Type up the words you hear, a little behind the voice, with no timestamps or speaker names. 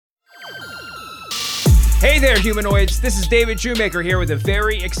Hey there, humanoids. This is David Shoemaker here with a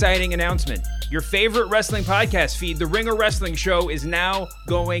very exciting announcement. Your favorite wrestling podcast feed, The Ringer Wrestling Show, is now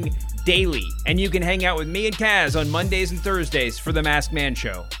going daily. And you can hang out with me and Kaz on Mondays and Thursdays for The Masked Man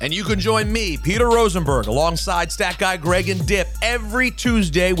Show. And you can join me, Peter Rosenberg, alongside Stat Guy Greg and Dip every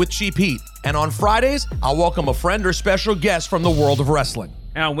Tuesday with Cheap Heat. And on Fridays, I'll welcome a friend or special guest from the world of wrestling.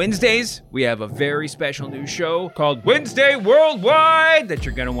 And on Wednesdays, we have a very special new show called Wednesday Worldwide that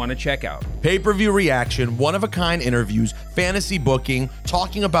you're going to want to check out. Pay-per-view reaction, one-of-a-kind interviews, fantasy booking,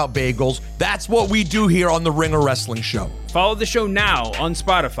 talking about bagels. That's what we do here on The Ringer Wrestling Show. Follow the show now on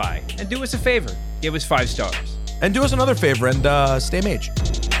Spotify. And do us a favor. Give us 5 stars. And do us another favor and stay mage.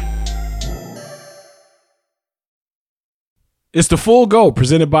 It's the Full Go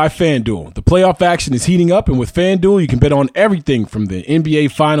presented by FanDuel. The playoff action is heating up, and with FanDuel, you can bet on everything from the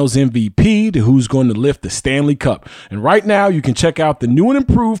NBA Finals MVP to who's going to lift the Stanley Cup. And right now, you can check out the new and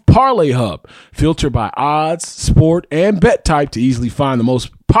improved Parlay Hub, filtered by odds, sport, and bet type to easily find the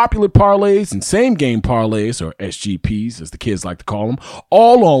most popular parlays and same-game parlays, or SGPs, as the kids like to call them,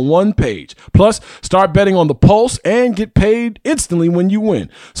 all on one page. Plus, start betting on the pulse and get paid instantly when you win.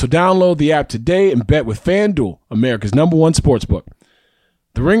 So download the app today and bet with FanDuel, America's #1 sportsbook.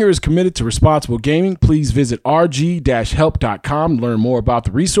 The Ringer is committed to responsible gaming. Please visit rg-help.com to learn more about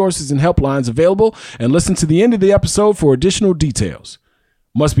the resources and helplines available and listen to the end of the episode for additional details.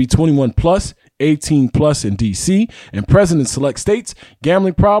 Must be 21 plus, 18 plus in D.C. and present in select states.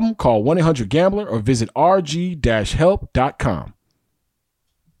 Gambling problem? Call 1-800-GAMBLER or visit rg-help.com.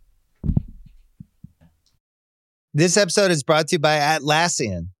 This episode is brought to you by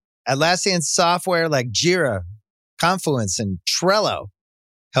Atlassian. Atlassian software like Jira, Confluence, and Trello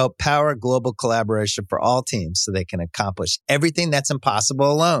help power global collaboration for all teams so they can accomplish everything that's impossible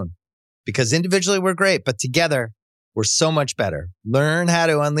alone. Because individually we're great, but together we're so much better. Learn how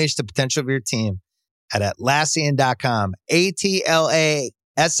to unleash the potential of your team at Atlassian.com. Atlassian.com.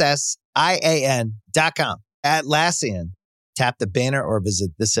 Atlassian. Tap the banner or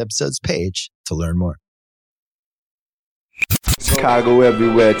visit this episode's page to learn more. Chicago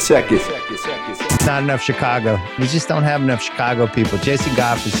everywhere. Check it. Not enough Chicago. We just don't have enough Chicago people. Jason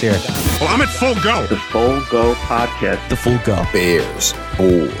Goff is here. Well, I'm at Full Go. The Full Go Podcast. The Full Go. Bears,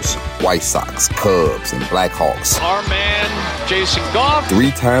 Bulls, White Sox, Cubs, and Blackhawks. Our man, Jason Goff.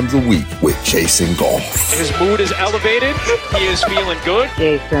 3 times a week with Jason Goff. His mood is elevated. He is feeling good.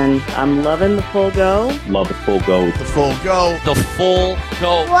 Jason, I'm loving the Full Go. Love the Full Go. The Full Go. The Full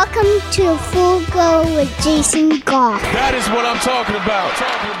Go. Welcome to Full Go with Jason Goff. That is what I'm talking about.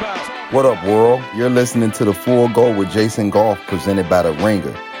 What up, world? You're listening to The Full Go with Jason Goff, presented by The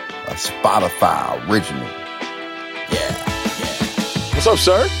Ringer, a Spotify original. Yeah. What's up,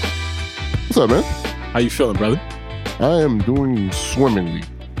 sir? What's up, man? How you feeling, brother? I am doing swimmingly.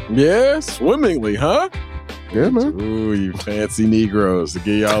 Yeah, swimmingly, huh? Yeah, man. Ooh, you fancy Negroes. To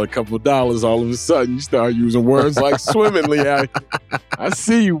give y'all a couple of dollars, all of a sudden you start using words like swimmingly. I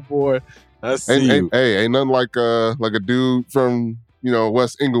see you, boy. I see you. Hey, ain't nothing like a dude from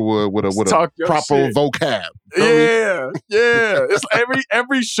West Inglewood with a proper shit. vocab. Yeah. It's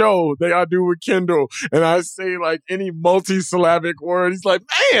every show that I do with Kendall, and I say like any multi-syllabic word. He's like,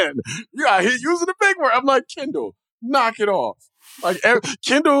 "Man, you out here using the big word." I'm like, "Kendall, knock it off." Like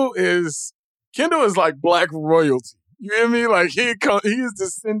Kendall is like black royalty. You hear me? Like he is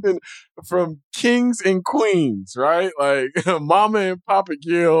descendant from kings and queens, right? Like Mama and Papa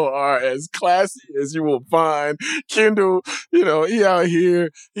Gill are as classy as you will find. Kendall, he out here.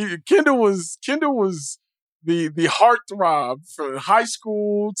 Kendall was the heartthrob from high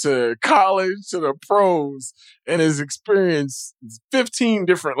school to college to the pros, and has experienced 15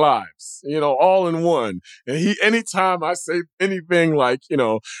 different lives, all in one. And anytime I say anything like,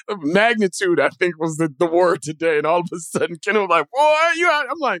 magnitude, I think was the word today. And all of a sudden, Kendall was like, "Boy, you out?"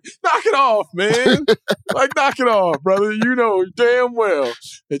 I'm like, "Knock it off, man." Like, knock it off, brother. You know damn well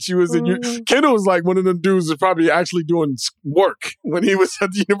that you was Kendall was like one of them dudes that probably actually doing work when he was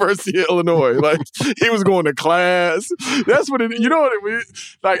at the University of Illinois. Like, he was going to class. That's what it,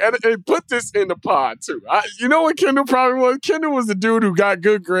 like, and put this in the pod too. You know what Kendall probably was? Kendall was the dude who got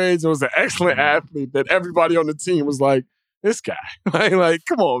good grades and was an excellent athlete that everybody on the team was like, "This guy," like,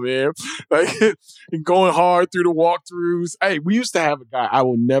 come on, man. Like, going hard through the walkthroughs. Hey, we used to have a guy I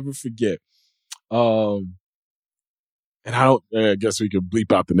will never forget. And I guess we could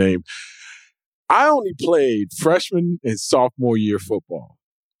bleep out the name. I only played freshman and sophomore year football,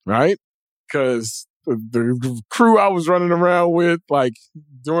 right? Because the crew I was running around with, like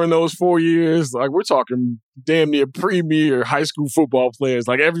during those 4 years, like we're talking damn near premier high school football players.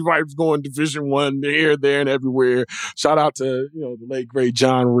 Like everybody was going Division I here, there, and everywhere. Shout out to the late great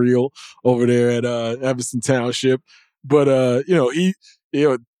John Reel over there at Evanston Township. But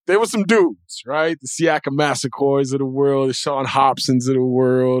there were some dudes, right? The Siakam Massacres of the world, the Sean Hobsons of the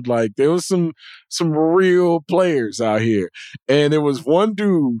world. Like there was some real players out here. And there was one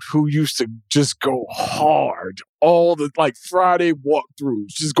dude who used to just go hard all the like Friday walkthroughs,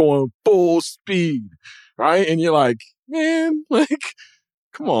 just going full speed, right? And you're like, man, like,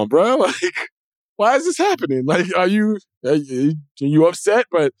 come on, bro. Like, why is this happening? Like, are you upset?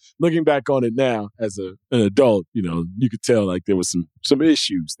 But looking back on it now as an adult, you could tell like there was some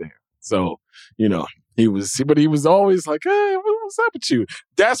issues there. So, he was always like, hey, what's up with you?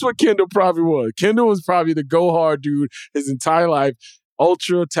 That's what Kendall probably was. Kendall was probably the go hard dude his entire life,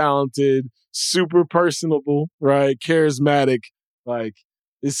 ultra talented, super personable, right? Charismatic. Like,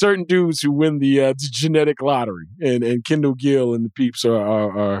 there's certain dudes who win the genetic lottery, and Kendall Gill and the peeps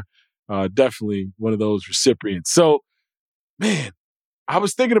are definitely one of those recipients. So, man, I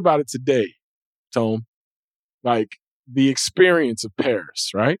was thinking about it today, Tone. Like the experience of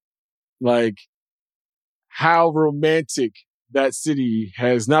Paris, right? Like how romantic that city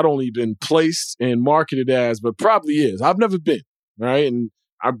has not only been placed and marketed as, but probably is. I've never been, right? And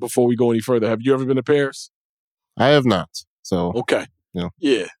before we go any further, have you ever been to Paris? I have not. So okay,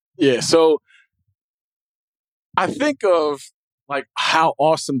 yeah. So I think of like how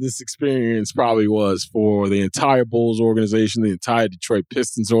awesome this experience probably was for the entire Bulls organization, the entire Detroit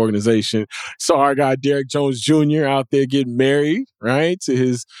Pistons organization. Saw our guy Derrick Jones Jr. out there getting married, right, to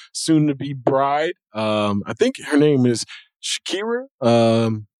his soon-to-be bride. I think her name is Shakira.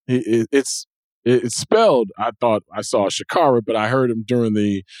 It's spelled, I thought I saw Shakira, but I heard him during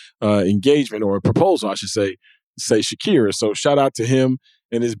the engagement or proposal, I should say Shakira. So shout out to him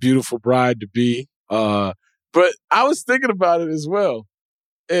and his beautiful bride-to-be. But I was thinking about it as well.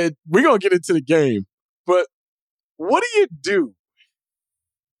 And we're going to get into the game. But what do you do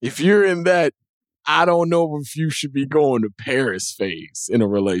if you're in that, I don't know if you should be going to Paris phase in a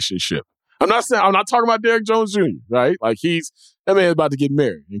relationship? I'm not talking about Derrick Jones Jr., right? Like that man's about to get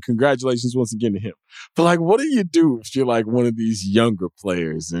married. And congratulations once again to him. But like, what do you do if you're like one of these younger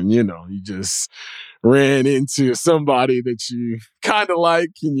players and, you just ran into somebody that you kind of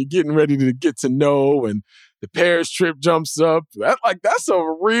like and you're getting ready to get to know and the Paris trip jumps up. That's a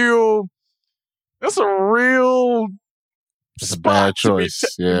real It's a bad choice.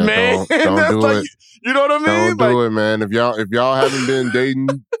 Yeah, man. Don't do it. You know what I mean? Don't do it, man. If y'all haven't been dating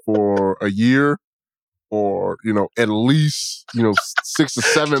for a year or, at least, 6 to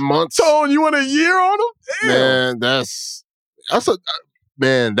 7 months. Tone, you want a year on them? Damn.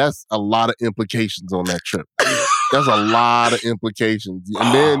 Man, that's a lot of implications on that trip. That's a lot of implications.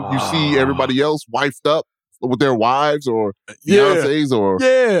 And then you see everybody else wifed up with their wives or fiancés or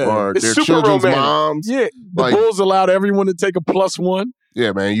their children's romantic. moms. Yeah, the Bulls allowed everyone to take a +1.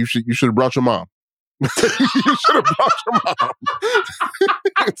 Yeah, man, you should have brought your mom. You should have brought your mom.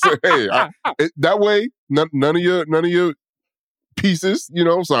 So, hey, that way, none of your pieces,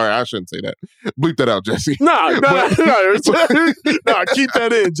 sorry, I shouldn't say that. Bleep that out, Jesse. No, keep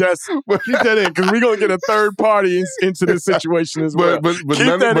that in, Jesse. Keep that in, because we're going to get a third party into this situation as well. But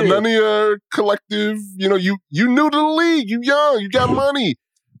none of your collective, you new to the league, you young, you got money.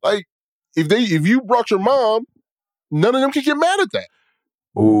 Like, if you brought your mom, none of them can get mad at that.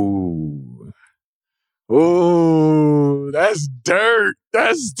 Ooh, that's dirt.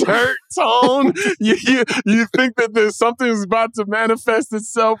 That's dirt, Tone. you think that something's about to manifest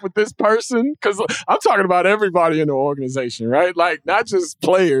itself with this person? Because I'm talking about everybody in the organization, right? Like, not just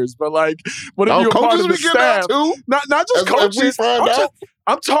players, but like, what if you're a part of the staff? Too? Not just coaches.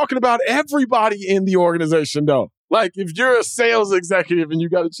 I'm talking about everybody in the organization, though. Like, if you're a sales executive and you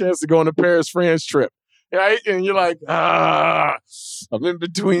got a chance to go on a Paris, France trip, right? And you're like, I'm in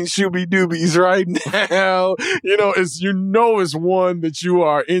between shooby doobies right now. It's one that you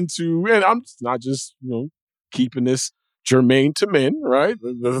are into. And I'm not just, keeping this germane to men, right?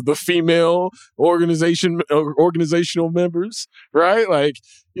 The female organizational members, right? Like,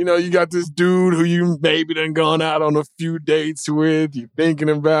 you got this dude who you maybe done gone out on a few dates with. You're thinking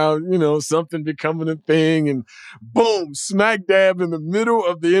about, something becoming a thing. And boom, smack dab in the middle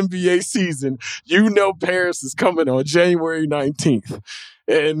of the NBA season, Paris is coming on January 19th.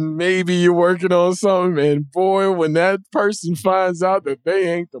 And maybe you're working on something. And boy, when that person finds out that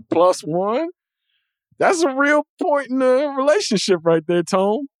they ain't the +1, that's a real point in the relationship right there,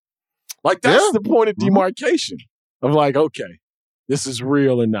 Tone. Like, that's the point of demarcation of like, okay, this is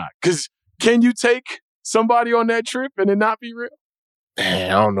real or not. Because Can you take somebody on that trip and it not be real?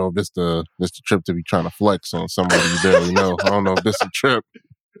 Man, I don't know if this the trip to be trying to flex on somebody you barely know. I don't know if this is a trip.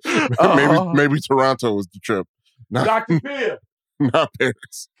 Maybe Toronto was the trip. Dr. Pia. Not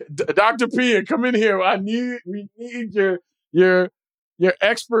Paris. Dr. Pia, come in here. We need your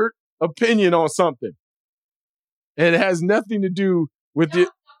expert opinion on something. And it has nothing to do with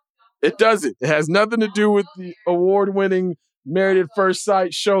it doesn't. It has nothing to do with the award-winning Married at First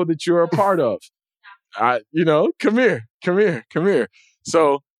Sight show that you're a part of. Come here.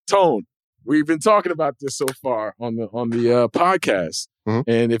 So, Tone, we've been talking about this so far on the podcast. Mm-hmm.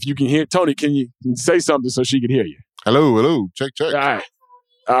 And if you can hear, Tony, can you say something so she can hear you? Hello. Check. All right.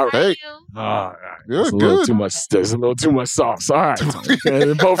 All right. Hey. All right. Good, It's a little too much. There's a little too much sauce. All right.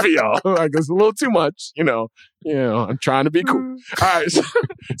 And both of y'all. Like, it's a little too much. I'm trying to be cool. All right.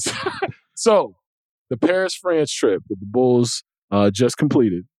 So the Paris, France trip that the Bulls just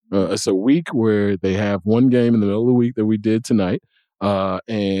completed. It's a week where they have one game in the middle of the week that we did tonight.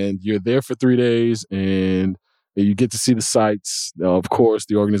 And you're there for 3 days and you get to see the sights. Of course,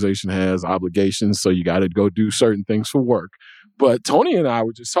 the organization has obligations, so you got to go do certain things for work. But Tony and I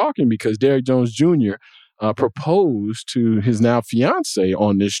were just talking because Derrick Jones Jr. Proposed to his now fiance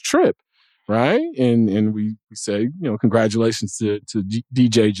on this trip, right? And we say, congratulations to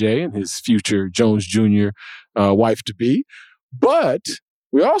DJJ and his future Jones Jr. Wife-to-be. But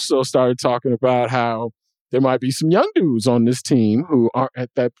we also started talking about how there might be some young dudes on this team who aren't at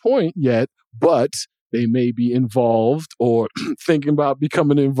that point yet, but they may be involved or thinking about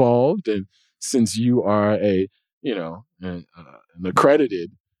becoming involved. And since you are an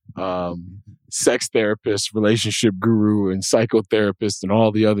accredited sex therapist, relationship guru, and psychotherapist, and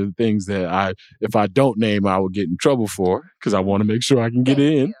all the other things that if I don't name, I will get in trouble for because I want to make sure I can get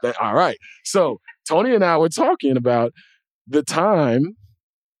in. All right. So Tony and I were talking about the time,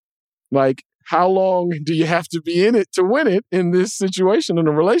 like, how long do you have to be in it to win it in this situation in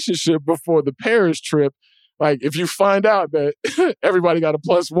a relationship before the Paris trip? Like, if you find out that everybody got a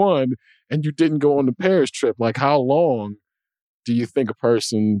 +1 and you didn't go on the Paris trip, like, how long do you think a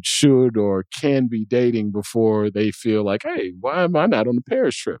person should or can be dating before they feel like, hey, why am I not on the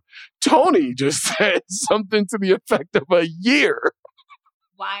Paris trip? Tony just said something to the effect of a year.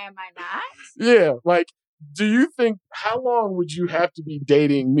 Why am I not? Yeah, like, do you think, how long would you have to be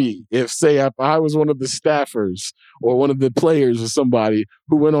dating me if I was one of the staffers or one of the players or somebody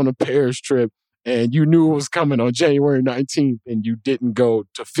who went on a Paris trip and you knew it was coming on January 19th and you didn't go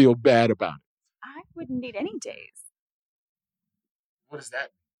to feel bad about it? I wouldn't need any days. What does that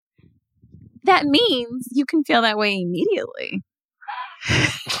mean? That means you can feel that way immediately.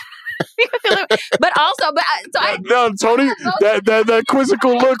 No, Tony, that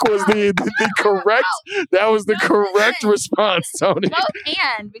quizzical look was the correct. That was the correct response, Tony. Both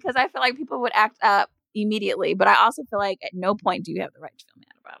and because I feel like people would act up immediately, but I also feel like at no point do you have the right to feel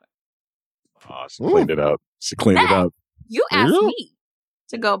mad about it. Oh, she cleaned it up. You asked me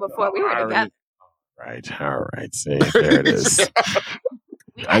to go before we were together. All right. See, there it is.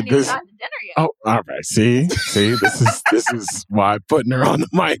 We hadn't even gotten to dinner yet. Oh, all right. See, this is why putting her on the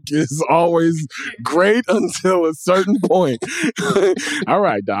mic is always great until a certain point. All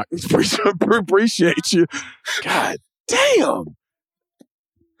right, Doc. Appreciate you. God damn. All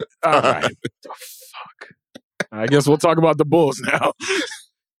right. Fuck. I guess we'll talk about the Bulls now.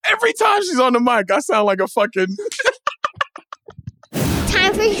 Every time she's on the mic, I sound like a fucking.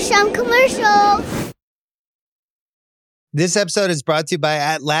 Time for some commercials. This episode is brought to you by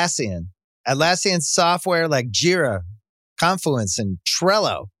Atlassian. Atlassian software like Jira, Confluence, and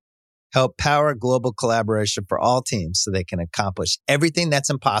Trello help power global collaboration for all teams so they can accomplish everything that's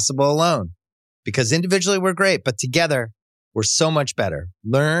impossible alone. Because individually we're great, but together we're so much better.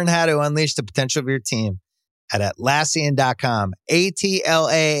 Learn how to unleash the potential of your team at Atlassian.com.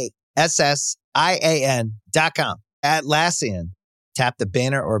 Atlassian.com. Atlassian. Tap the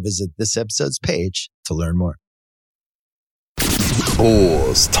banner or visit this episode's page to learn more.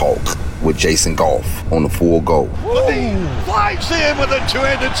 Bulls Talk with Jason Goff on the Full Go. Flies in with a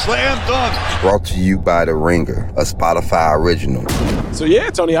two-handed slam dunk. Brought to you by The Ringer, a Spotify original. So yeah,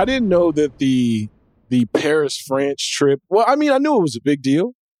 Tony, I didn't know that the Paris, France trip. Well, I mean, I knew it was a big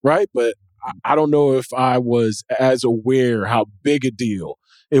deal, right? But I don't know if I was as aware how big a deal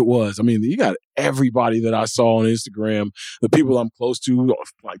it was. I mean, you got everybody that I saw on Instagram, the people I'm close to,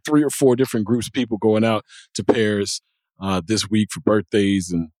 like 3 or 4 different groups of people going out to Paris this week for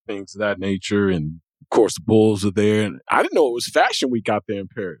birthdays and things of that nature. And of course, the Bulls are there. And I didn't know it was Fashion Week out there in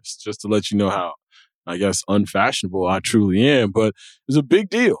Paris, just to let you know how, I guess, unfashionable I truly am. But it was a big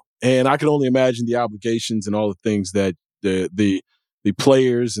deal. And I can only imagine the obligations and all the things that the the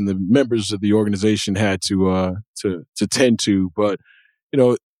players and the members of the organization had to tend to. But,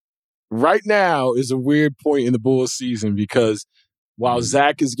 right now is a weird point in the Bulls season because while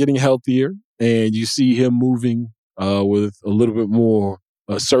Zach is getting healthier and you see him moving with a little bit more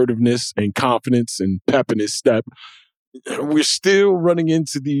assertiveness and confidence and pep in his step, we're still running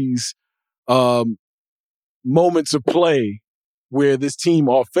into these moments of play where this team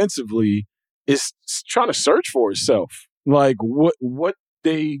offensively is trying to search for itself. Like what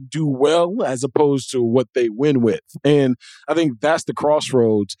they do well as opposed to what they win with. And I think that's the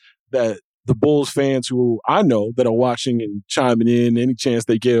crossroads that the Bulls fans who I know that are watching and chiming in any chance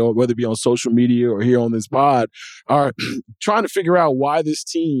they get, whether it be on social media or here on this pod, are trying to figure out why this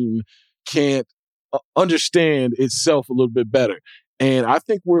team can't understand itself a little bit better. And I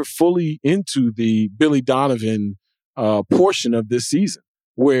think we're fully into the Billy Donovan portion of this season,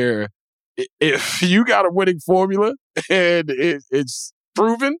 where if you got a winning formula and it's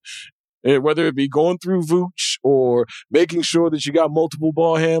proven, whether it be going through Vooch or making sure that you got multiple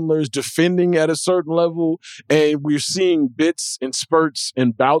ball handlers, defending at a certain level, and we're seeing bits and spurts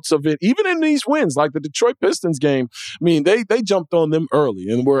and bouts of it, even in these wins, like the Detroit Pistons game. I mean, they jumped on them early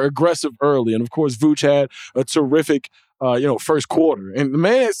and were aggressive early. And, of course, Vooch had a terrific first quarter. And the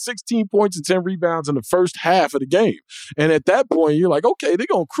man had 16 points and 10 rebounds in the first half of the game. And at that point, you're like, okay, they're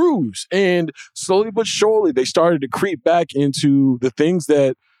going to cruise. And slowly but surely, they started to creep back into the things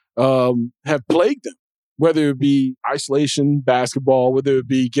that have plagued them, whether it be isolation basketball, whether it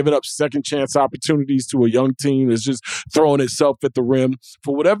be giving up second chance opportunities to a young team that's just throwing itself at the rim.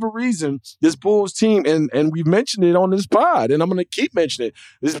 For whatever reason, this Bulls team, and we've mentioned it on this pod, and I'm going to keep mentioning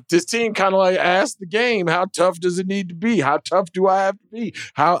it, this team kind of like asked the game, how tough does it need to be? How tough do I have to be?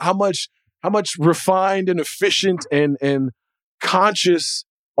 How much refined and efficient and conscious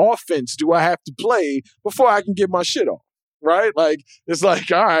offense do I have to play before I can get my shit off? Right? Like, it's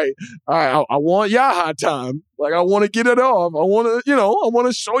like, all right, I want Yaha time. Like, I want to get it off. I want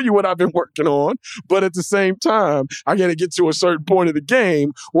to show you what I've been working on. But at the same time, I got to get to a certain point of the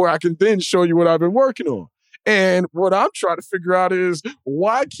game where I can then show you what I've been working on. And what I'm trying to figure out is,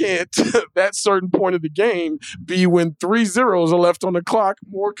 why can't that certain point of the game be when 3 zeros are left on the clock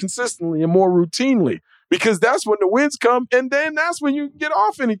more consistently and more routinely? Because that's when the wins come, and then that's when you get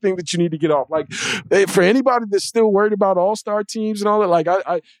off anything that you need to get off. Like, for anybody that's still worried about all-star teams and all that, like,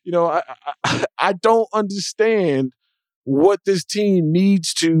 I don't understand what this team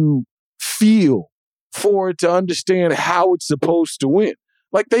needs to feel for it to understand how it's supposed to win.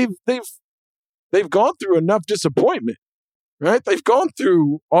 Like, they've gone through enough disappointment, right? They've gone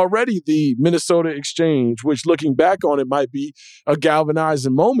through already the Minnesota exchange, which, looking back on it, might be a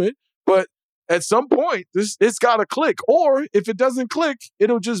galvanizing moment, but at some point, it's got to click. Or if it doesn't click,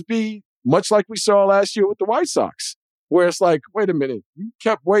 it'll just be much like we saw last year with the White Sox, where it's like, wait a minute, you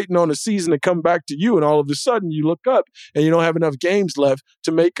kept waiting on the season to come back to you, and all of a sudden you look up and you don't have enough games left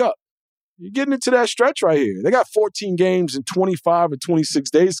to make up. You're getting into that stretch right here. They got 14 games in 25 or 26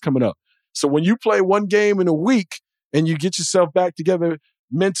 days coming up. So when you play one game in a week and you get yourself back together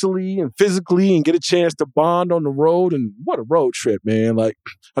mentally and physically and get a chance to bond on the road, and what a road trip, man. Like,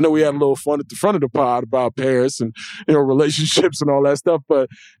 I know we had a little fun at the front of the pod about Paris and, relationships and all that stuff, but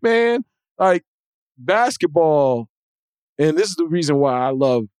man, like, basketball, and this is the reason why I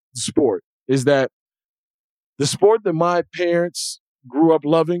love the sport, is that the sport that my parents grew up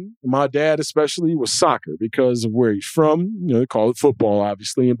loving, my dad especially, was soccer because of where he's from. They call it football,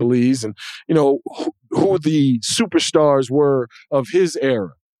 obviously, in Belize, and, who the superstars were of his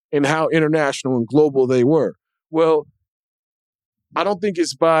era and how international and global they were. Well, I don't think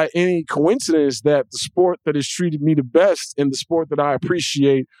it's by any coincidence that the sport that has treated me the best and the sport that I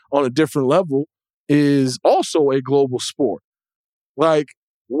appreciate on a different level is also a global sport. Like,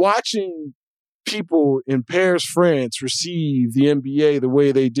 watching people in Paris, France receive the NBA the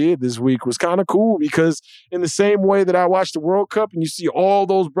way they did this week was kind of cool, because in the same way that I watched the World Cup and you see all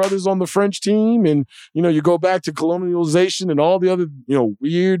those brothers on the French team, and, you go back to colonialization and all the other,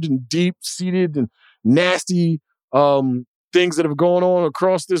 weird and deep-seated and nasty things that have gone on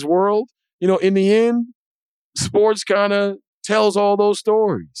across this world, in the end, sports kind of tells all those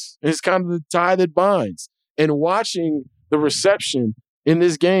stories. And it's kind of the tie that binds. And watching the reception in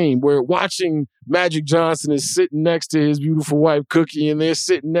this game, where watching Magic Johnson is sitting next to his beautiful wife, Cookie, and they're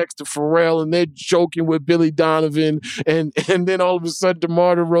sitting next to Pharrell, and they're joking with Billy Donovan, and then all of a sudden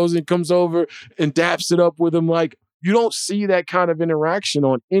DeMar DeRozan comes over and daps it up with him. Like, you don't see that kind of interaction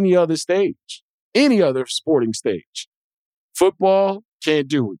on any other stage, any other sporting stage. Football, can't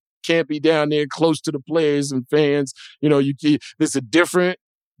do it. Can't be down there close to the players and fans. It's a different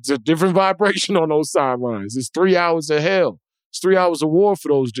vibration on those sidelines. It's 3 hours of hell. It's 3 hours of war for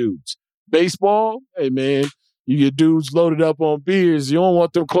those dudes. Baseball, hey, man, you get dudes loaded up on beers. You don't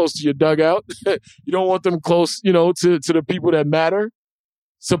want them close to your dugout. You don't want them close, to the people that matter,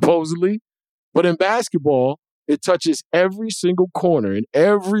 supposedly. But in basketball, it touches every single corner and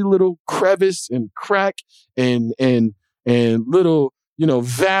every little crevice and crack and little,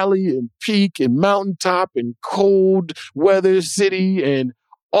 valley and peak and mountaintop and cold weather city and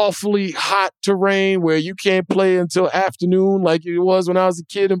awfully hot terrain where you can't play until afternoon like it was when I was a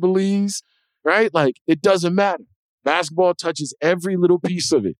kid in Belize, right? Like, it doesn't matter. Basketball touches every little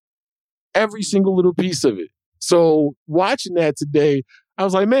piece of it, every single little piece of it. So watching that today, I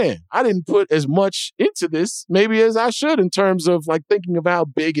was like, man, I didn't put as much into this maybe as I should in terms of like thinking of how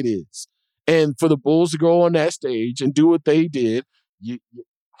big it is. And for the Bulls to go on that stage and do what they did,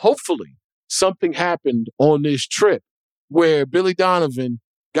 hopefully something happened on this trip where Billy Donovan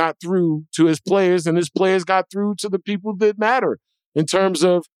got through to his players and his players got through to the people that matter in terms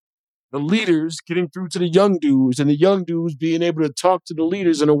of the leaders getting through to the young dudes and the young dudes being able to talk to the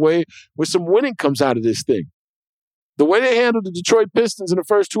leaders in a way where some winning comes out of this thing. The way they handled the Detroit Pistons in the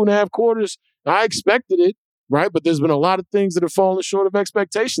first 2.5 quarters, I expected it, right? But there's been a lot of things that have fallen short of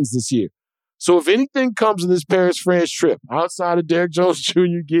expectations this year. So if anything comes of this Paris-France trip, outside of Derrick Jones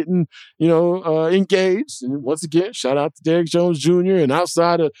Jr. getting, engaged, and once again, shout out to Derrick Jones Jr., and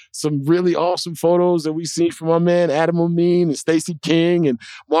outside of some really awesome photos that we see from our man Adam Amin and Stacey King and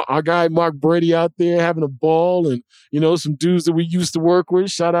our guy Mark Brady out there having a ball and, some dudes that we used to work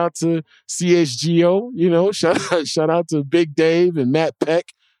with. Shout out to CHGO, shout out to Big Dave and Matt Peck,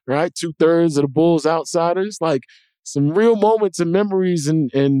 right? 2/3 of the Bulls outsiders. Like, some real moments and memories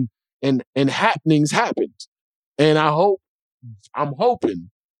and happenings happened. And I'm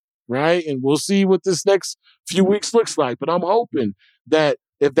hoping, right? And we'll see what this next few weeks looks like. But I'm hoping that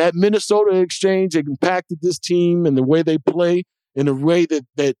if that Minnesota exchange impacted this team and the way they play in a way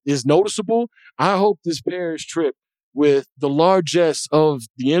that is noticeable, I hope this Paris trip with the largesse of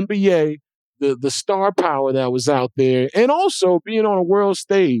the NBA, the star power that was out there, and also being on a world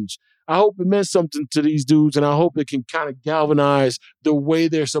stage, I hope it meant something to these dudes, and I hope it can kind of galvanize the way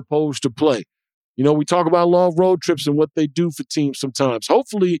they're supposed to play. We talk about long road trips and what they do for teams sometimes.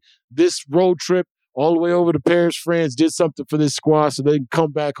 Hopefully, this road trip all the way over to Paris, France, did something for this squad so they can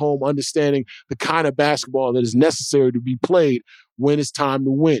come back home understanding the kind of basketball that is necessary to be played when it's time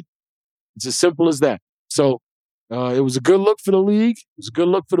to win. It's as simple as that. So it was a good look for the league. It was a good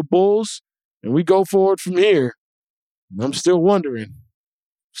look for the Bulls, and we go forward from here. And I'm still wondering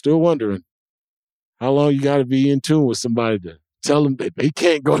how long you got to be in tune with somebody to tell them that they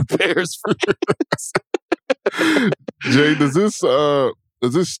can't go to Paris for this. Jay, does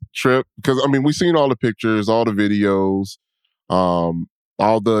this trip, because we've seen all the pictures, all the videos,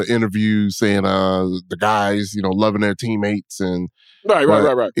 all the interviews saying the guys, loving their teammates and right.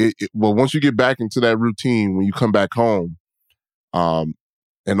 Well, once you get back into that routine, when you come back home,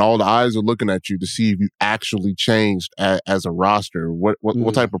 and all the eyes are looking at you to see if you actually changed as a roster,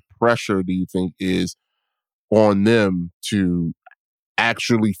 what type of pressure do you think is on them to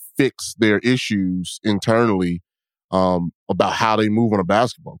actually fix their issues internally about how they move on a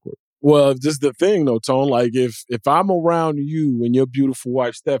basketball court? Well, this is the thing, though, Tone. Like, if I'm around you and your beautiful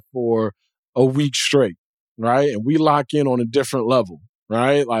wife, Steph, for a week straight, right, and we lock in on a different level,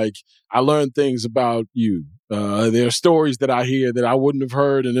 right? Like, I learn things about you. There are stories that I hear that I wouldn't have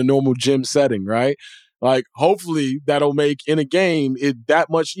heard in a normal gym setting, right? Like, hopefully that'll make in a game it that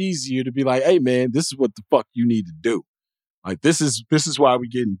much easier to be like, hey, man, this is what the fuck you need to do. Like, this is why we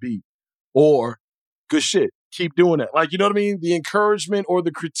getting beat. Or, good shit, keep doing that. Like, you know what I mean? The encouragement or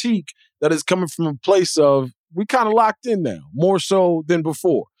the critique that is coming from a place of, we kind of locked in now, more so than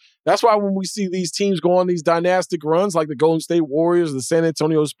before. That's why when we see these teams go on these dynastic runs like the Golden State Warriors, the San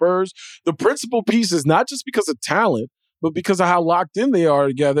Antonio Spurs, the principal piece is not just because of talent, but because of how locked in they are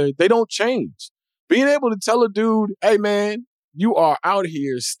together. They don't change. Being able to tell a dude, hey, man, you are out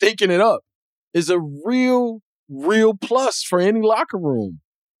here stinking it up is a real plus for any locker room,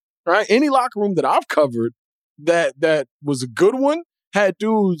 right? Any locker room that I've covered that was a good one had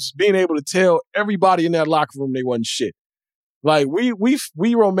dudes being able to tell everybody in that locker room they wasn't shit. Like, we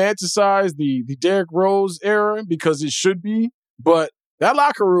romanticize the Derrick Rose era because it should be, but that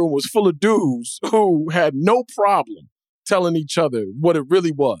locker room was full of dudes who had no problem telling each other what it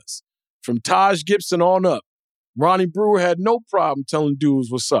really was. From Taj Gibson on up, Ronnie Brewer had no problem telling dudes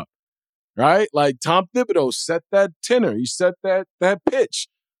what's up, right? Like, Tom Thibodeau set that tenor. He set that pitch.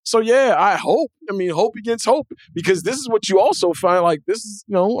 So, yeah, I hope against hope, because this is what you also find, like, this is,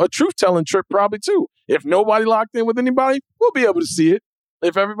 a truth-telling trip probably, too. If nobody locked in with anybody, we'll be able to see it.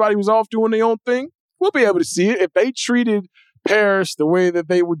 If everybody was off doing their own thing, we'll be able to see it. If they treated Paris, the way that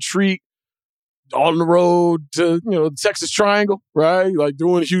they would treat on the road to, the Texas Triangle, right? Like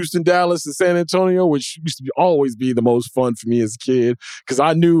doing Houston, Dallas, and San Antonio, which used to always be the most fun for me as a kid because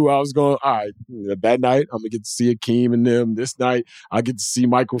I knew I was going, all right, that night I'm going to get to see Akeem and them. This night I get to see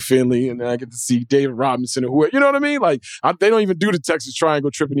Michael Finley and then I get to see David Robinson or whoever. You know what I mean? Like they don't even do the Texas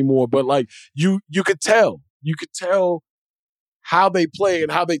Triangle trip anymore, but like you could tell. You could tell how they play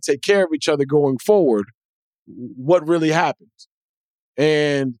and how they take care of each other going forward, what really happens.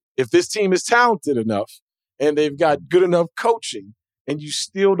 And if this team is talented enough and they've got good enough coaching and you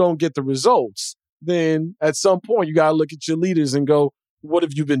still don't get the results, then at some point you got to look at your leaders and go, what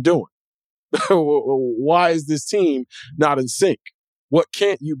have you been doing? Why is this team not in sync? What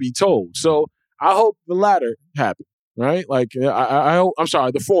can't you be told? So I hope the latter happen, right? Like I hope, I'm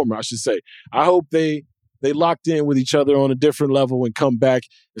sorry, the former, I should say. I hope they locked in with each other on a different level and come back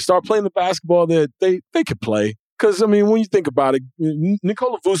and start playing the basketball that they could play. Because, I mean, when you think about it,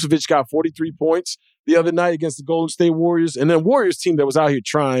 Nikola Vucevic got 43 points the other night against the Golden State Warriors, and then Warriors team that was out here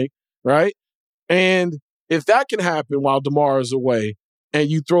trying, right? And if that can happen while DeMar is away and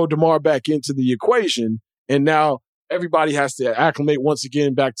you throw DeMar back into the equation and now everybody has to acclimate once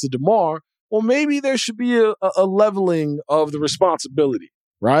again back to DeMar, well, maybe there should be a leveling of the responsibility,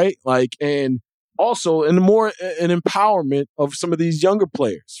 right? Like, and also, and more an empowerment of some of these younger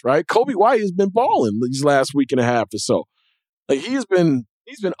players, right? Kobe White has been balling these last week and a half or so. Like he's been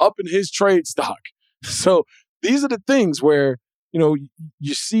upping his trade stock. So these are the things where,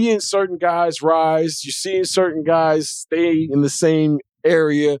 you're seeing certain guys rise, you're seeing certain guys stay in the same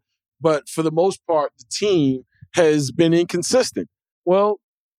area, but for the most part, the team has been inconsistent. Well,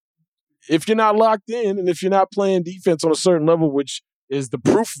 if you're not locked in and if you're not playing defense on a certain level, which is the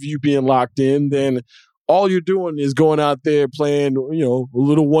proof of you being locked in, then all you're doing is going out there playing,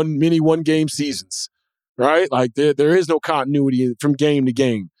 little mini one-game seasons, right? Like there is no continuity from game to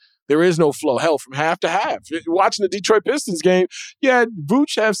game. There is no flow. Hell, from half to half. You're watching the Detroit Pistons game, you had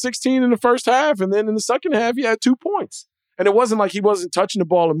Vooch have 16 in the first half, and then in the second half, he had 2 points. And it wasn't like he wasn't touching the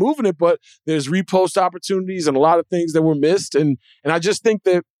ball and moving it, but there's repost opportunities and a lot of things that were missed. And I just think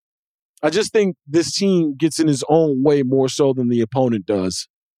this team gets in his own way more so than the opponent does,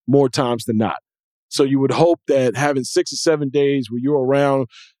 more times than not. So you would hope that having 6 or 7 days where you're around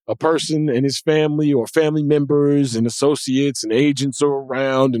a person and his family or family members and associates and agents are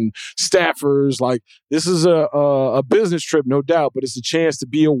around and staffers, like this is a business trip, no doubt, but it's a chance to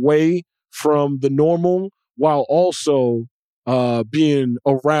be away from the normal while also being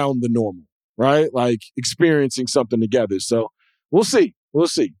around the normal, right? Like experiencing something together. So we'll see. We'll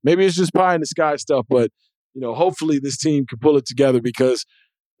see. Maybe it's just pie in the sky stuff, but, hopefully this team can pull it together because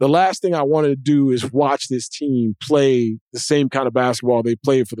the last thing I wanted to do is watch this team play the same kind of basketball they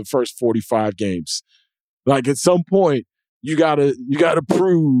played for the first 45 games. Like at some point, you gotta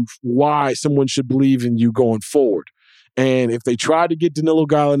prove why someone should believe in you going forward. And if they try to get Danilo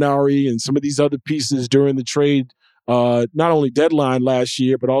Gallinari and some of these other pieces during the trade, not only deadline last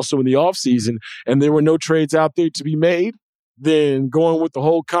year, but also in the offseason, and there were no trades out there to be made, then going with the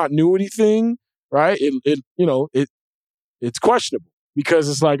whole continuity thing, right? It's questionable because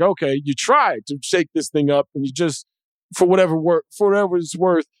it's like, okay, you tried to shake this thing up and you just, for whatever it's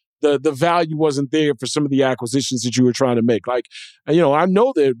worth, the value wasn't there for some of the acquisitions that you were trying to make. Like, I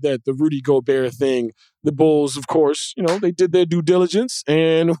know that the Rudy Gobert thing, the Bulls, of course, they did their due diligence.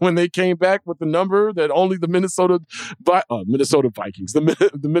 And when they came back with the number that only the Minnesota Vikings,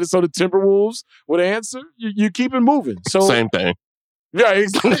 the Minnesota Timberwolves would answer, you keep it moving. So same thing. Yeah,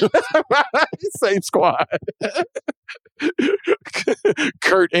 exactly. Same squad.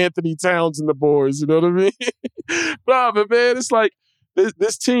 Kurt Anthony Towns and the boys, you know what I mean? But man, it's like,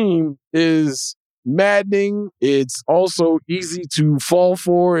 this team is maddening. It's also easy to fall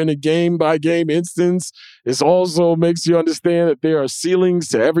for in a game-by-game instance. It also makes you understand that there are ceilings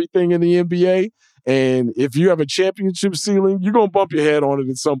to everything in the NBA. And if you have a championship ceiling, you're going to bump your head on it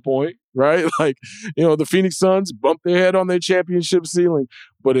at some point, right? Like, the Phoenix Suns bump their head on their championship ceiling.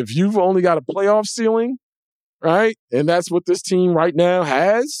 But if you've only got a playoff ceiling, right, and that's what this team right now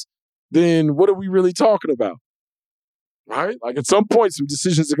has, then what are we really talking about? Right? Like at some point, some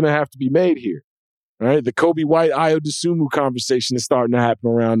decisions are going to have to be made here. Right? The Kobe White, Ayo Dosunmu conversation is starting to happen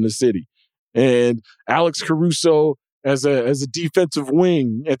around the city. And Alex Caruso as a defensive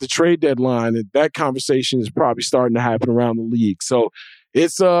wing at the trade deadline, and that conversation is probably starting to happen around the league. So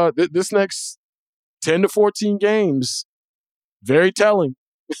it's this next 10 to 14 games, very telling.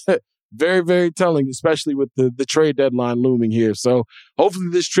 Very, very telling, especially with the trade deadline looming here. So hopefully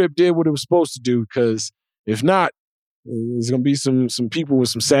this trip did what it was supposed to do, because if not, there's going to be some people with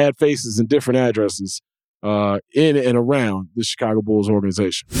some sad faces and different addresses in and around the Chicago Bulls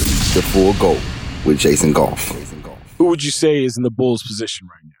organization. The Full Go with Jason Goff. Who would you say is in the Bulls position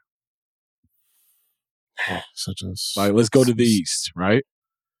right now? Let's go to the East, right?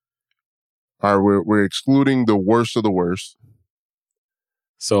 All right, we're excluding the worst of the worst.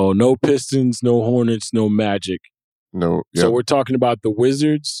 So no Pistons, no Hornets, no Magic. No. Yep. So we're talking about the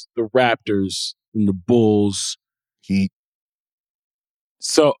Wizards, the Raptors, and the Bulls. Heat.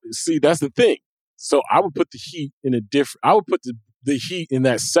 So see, that's the thing. So I would put the Heat in a different. I would put the Heat in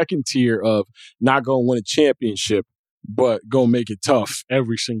that second tier of not going to win a championship, but going to make it tough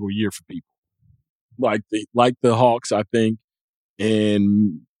every single year for people. Like the Hawks, I think.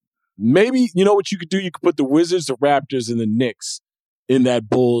 And maybe, you know what you could do? You could put the Wizards, the Raptors, and the Knicks in that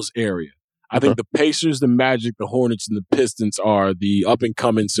Bulls area. I think the Pacers, the Magic, the Hornets, and the Pistons are the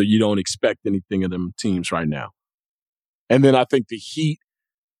up-and-coming, so you don't expect anything of them teams right now. And then I think the Heat,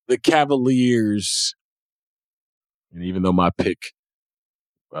 the Cavaliers, and even though my pick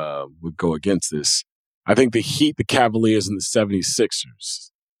would go against this, I think the Heat, the Cavaliers, and the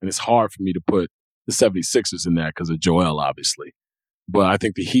 76ers. And it's hard for me to put the 76ers in that because of Joel, obviously. But I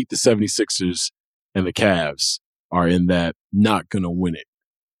think the Heat, the 76ers, and the Cavs are in that not going to win it,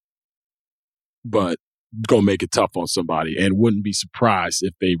 but going to make it tough on somebody, and wouldn't be surprised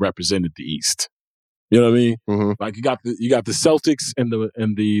if they represented the East. You know what I mean? Mm-hmm. Like you got the Celtics and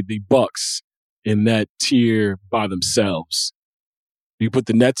the Bucks in that tier by themselves. You put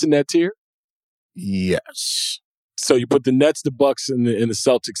the Nets in that tier? Yes. So you put the Nets, the Bucks, and the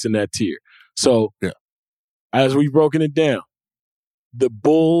Celtics in that tier. So as we've broken it down, the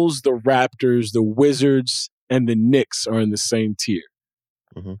Bulls, the Raptors, the Wizards, and the Knicks are in the same tier.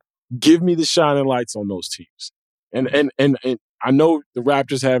 Mm-hmm. Give me the shining lights on those teams. And I know the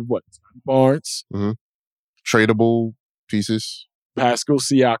Raptors have what? Barnes. Mm-hmm. Tradable pieces. Pascal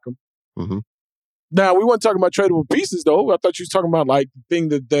Siakam. Mm-hmm. Now, we weren't talking about tradable pieces, though. I thought you were talking about like the thing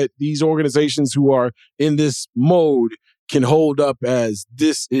that these organizations who are in this mode can hold up as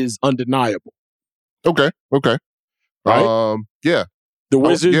this is undeniable. Okay. Right? Yeah. The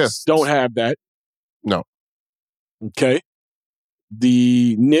Wizards don't have that. No. Okay.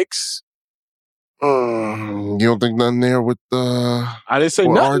 The Knicks. You don't think nothing there with I didn't say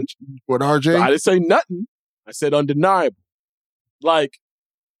nothing. With RJ? I didn't say nothing. I said undeniable. Like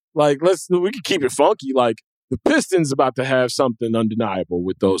we can keep it funky. Like the Pistons about to have something undeniable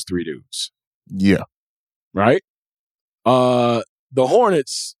with those three dudes. Yeah. Right? The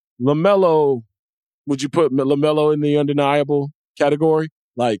Hornets, LaMelo, would you put LaMelo in the undeniable category?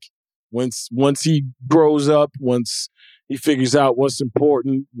 Like once he grows up, once he figures out what's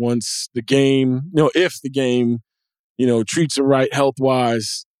important, once the game, if the game, treats him right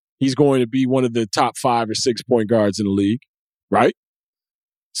health-wise, he's going to be one of the top 5 or 6 point guards in the league, right?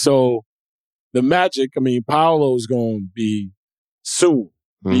 So the Magic, Paolo's going to be soon,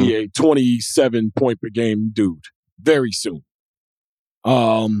 be a 27 point per game dude, very soon.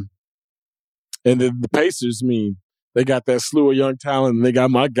 And then the Pacers, they got that slew of young talent, and they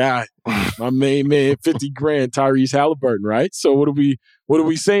got my guy, my main man, $50 grand, Tyrese Halliburton, right? So what are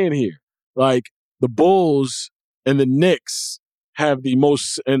we saying here? Like the Bulls and the Knicks have the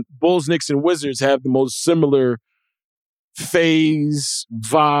most, and Bulls, Knicks, and Wizards have the most similar phase,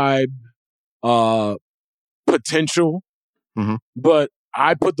 vibe, potential. Mm-hmm. But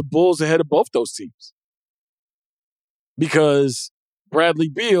I put the Bulls ahead of both those teams because Bradley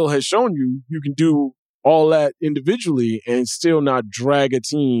Beal has shown you can do all that individually and still not drag a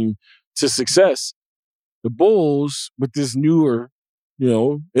team to success. The Bulls, with this newer,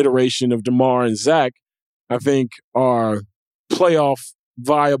 iteration of DeMar and Zach, I think are playoff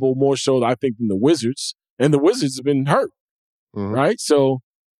viable more so, I think, than the Wizards. And the Wizards have been hurt, right? So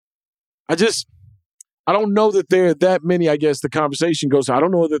I don't know that there are that many, I guess the conversation goes, I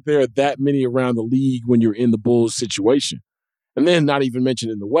don't know that there are that many around the league when you're in the Bulls situation. And then not even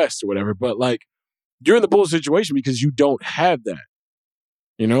mentioned in the West or whatever, but like you're in the Bulls situation because you don't have that.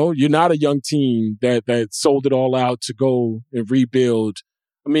 You're not a young team that sold it all out to go and rebuild.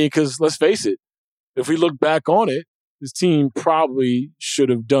 Because let's face it, if we look back on it, this team probably should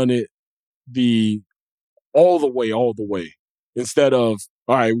have done it all the way, instead of,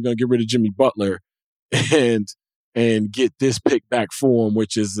 all right, we're going to get rid of Jimmy Butler and get this pick back for him,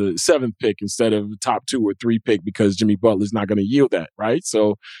 which is the 7th pick instead of the top 2 or 3 pick because Jimmy Butler's not going to yield that, right?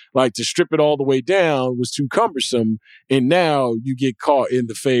 So, like, to strip it all the way down was too cumbersome, and now you get caught in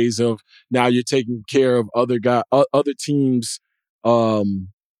the phase of now you're taking care of other teams'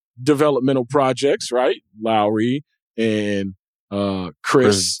 developmental projects, right? Lowry and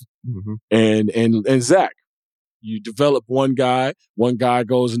Chris and Zach. You develop one guy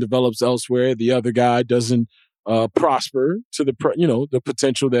goes and develops elsewhere. The other guy doesn't prosper to the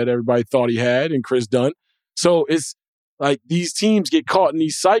potential that everybody thought he had in Chris Dunn. So it's like these teams get caught in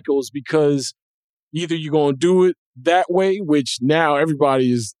these cycles because either you're going to do it that way, which now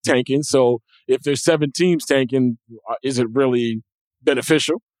everybody is tanking. So if there's 7 teams tanking, is it really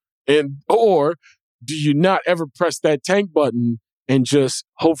beneficial? Or do you not ever press that tank button and just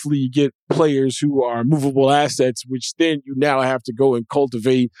hopefully you get players who are movable assets, which then you now have to go and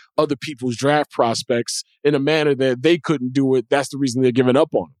cultivate other people's draft prospects in a manner that they couldn't do it. That's the reason they're giving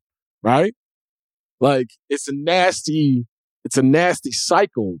up on them, right? Like it's a nasty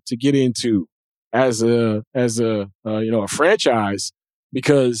cycle to get into as a franchise,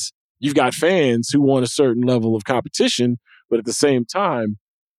 because you've got fans who want a certain level of competition, but at the same time,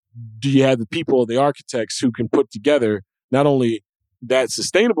 do you have the people, the architects who can put together not only that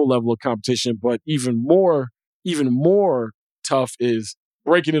sustainable level of competition, but even more tough is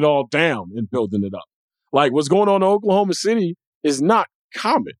breaking it all down and building it up. Like what's going on in Oklahoma City is not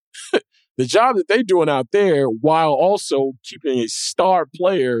common. The job that they're doing out there, while also keeping a star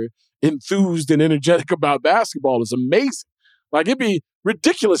player enthused and energetic about basketball, is amazing. Like it'd be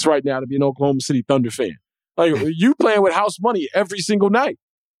ridiculous right now to be an Oklahoma City Thunder fan. Like you playing with house money every single night.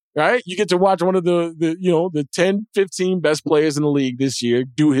 Right? You get to watch one of the 10, 15 best players in the league this year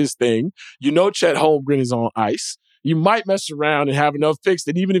do his thing. Chet Holmgren is on ice. You might mess around and have enough picks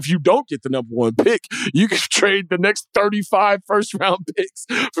that even if you don't get the number 1 pick, you can trade the next 35 first-round picks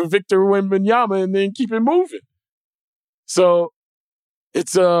for Victor Wembanyama and then keep it moving. So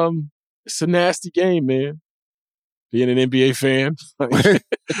it's a nasty game, man. Being an NBA fan,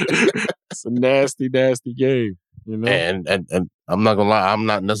 it's a nasty, nasty game. You know? And I'm not gonna lie, I'm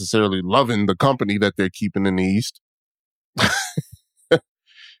not necessarily loving the company that they're keeping in the East.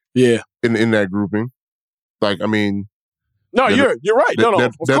 Yeah, in that grouping, like I mean, no, you're right. No,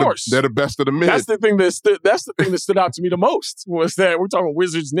 of course, they're the best of the mid. That's the thing that stood out to me the most was that we're talking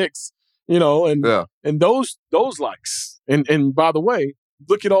Wizards, Knicks, and those likes. And by the way,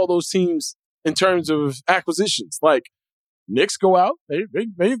 look at all those teams in terms of acquisitions. Like Knicks go out, they've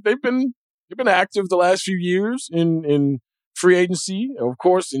been active the last few years in free agency, of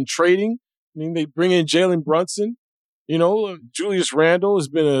course, in trading. I mean, they bring in Jalen Brunson. Julius Randle has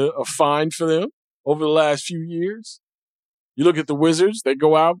been a find for them over the last few years. You look at the Wizards; they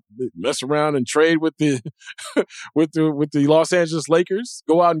go out, they mess around and trade with the with the Los Angeles Lakers.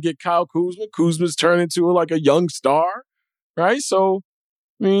 Go out and get Kyle Kuzma. Kuzma's turned into like a young star, right? So,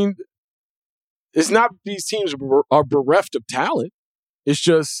 I mean, it's not that these teams are bereft of talent. It's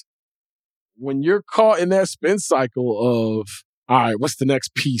just when you're caught in that spin cycle of, all right, what's the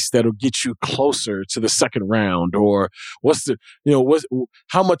next piece that'll get you closer to the second round? Or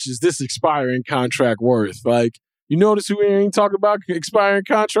how much is this expiring contract worth? Like, you notice who we ain't talking about expiring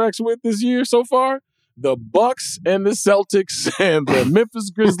contracts with this year so far? The Bucks and the Celtics and the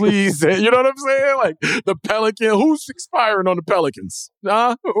Memphis Grizzlies. And, you know what I'm saying? Like the Pelicans. Who's expiring on the Pelicans?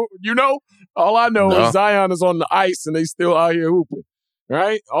 All I know is Zion is on the ice and they still out here hooping.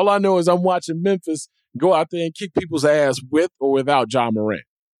 Right? All I know is I'm watching Memphis go out there and kick people's ass with or without Ja Morant.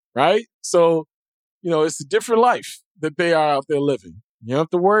 Right? So, it's a different life that they are out there living. You don't have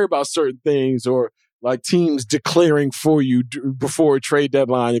to worry about certain things or like teams declaring for you before a trade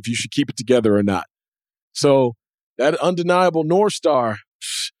deadline if you should keep it together or not. So that undeniable North Star,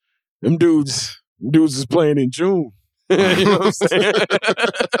 them dudes is playing in June. You know what I'm saying?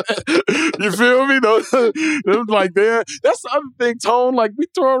 You feel me? That's the other thing, Tone. Like we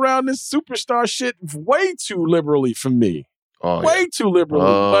throw around this superstar shit way too liberally for me. Way too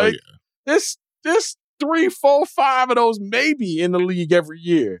liberally. There's 3, 4, 5 of those maybe in the league every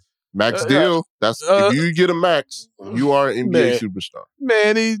year. Max deal. That's if you get a max, you are an NBA superstar.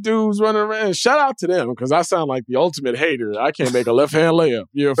 Man, these dudes running around. Shout out to them because I sound like the ultimate hater. I can't make a left hand layup.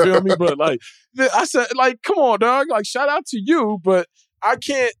 You feel me? But I said, come on, dog. Like, shout out to you, but I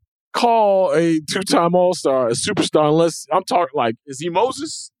can't call a 2-time All-Star a superstar unless I'm talking like, is he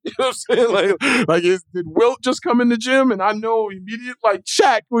Moses? You know what I'm saying? Did Wilt just come in the gym? And I know immediately, like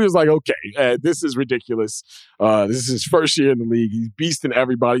Shaq, we was like, okay, this is ridiculous. This is his first year in the league. He's beasting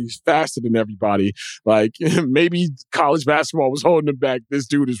everybody. He's faster than everybody. Like maybe college basketball was holding him back. This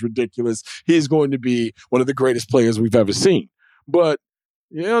dude is ridiculous. He's going to be one of the greatest players we've ever seen. But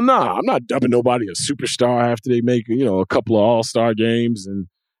I'm not dubbing nobody a superstar after they make, a couple of All-Star games. And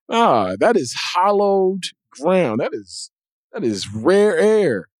that is hallowed ground. That is rare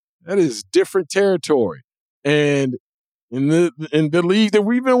air. That is different territory. And in the league that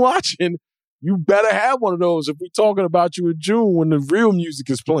we've been watching, you better have one of those if we're talking about you in June when the real music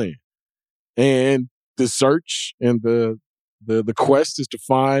is playing. And the search and the quest is to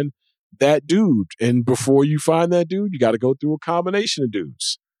find that dude. And before you find that dude, you got to go through a combination of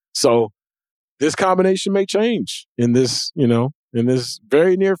dudes. So this combination may change in this, in this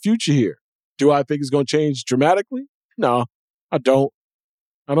very near future here. Do I think it's going to change dramatically? No, I don't.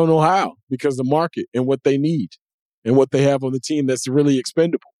 I don't know how, because the market and what they need and what they have on the team that's really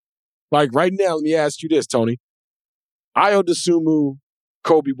expendable. Like right now, let me ask you this, Tony. Ayo Dosunmu,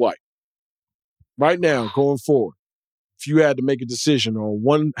 Kobe White. Right now, going forward, if you had to make a decision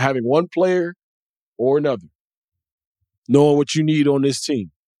on having one player or another, knowing what you need on this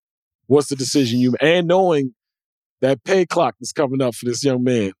team, what's the decision and knowing that pay clock that's coming up for this young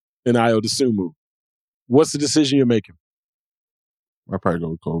man in Ayo Dosunmu, what's the decision you're making? I'd probably go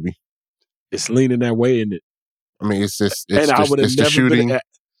with Kobe. It's leaning that way, isn't it? I mean, it's the shooting.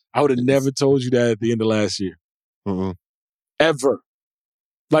 I would have never told you that at the end of last year. Mm-hmm. Ever.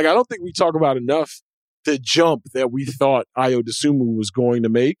 Like, I don't think we talk about enough the jump that we thought Ayo Dosunmu was going to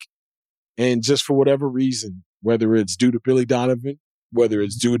make. And just for whatever reason, whether it's due to Billy Donovan, whether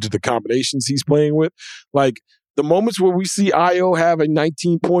it's due to the combinations he's playing with, like the moments where we see Ayo have a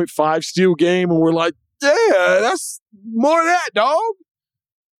 19.5 steal game and we're like, yeah, that's more of that, dog.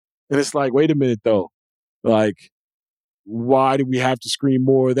 And it's like, wait a minute, though. Like, why do we have to scream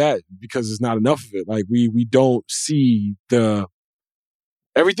more of that? Because there's not enough of it. Like, we don't see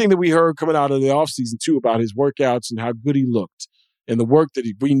everything that we heard coming out of the offseason, too, about his workouts and how good he looked and the work that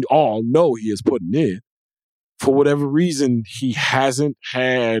we all know he is putting in. For whatever reason, he hasn't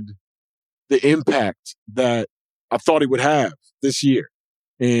had the impact that I thought he would have this year.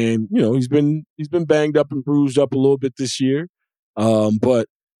 And, he's been banged up and bruised up a little bit this year. But,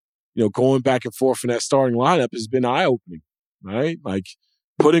 going back and forth in that starting lineup has been eye-opening, right? Like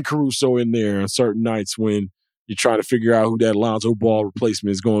putting Caruso in there on certain nights when you're trying to figure out who that Lonzo Ball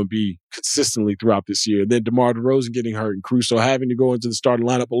replacement is going to be consistently throughout this year. And then DeMar DeRozan getting hurt and Caruso having to go into the starting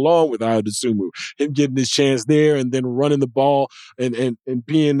lineup along with Ayo Dosunmu, him getting his chance there and then running the ball and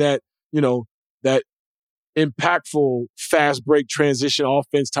being that, that impactful fast break transition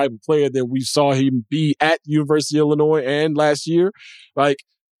offense type of player that we saw him be at the University of Illinois and last year. Like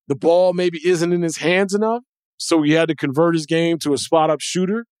the ball maybe isn't in his hands enough. So he had to convert his game to a spot up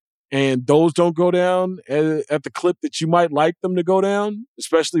shooter. And those don't go down at the clip that you might like them to go down,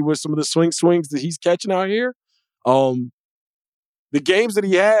 especially with some of the swings that he's catching out here. The games that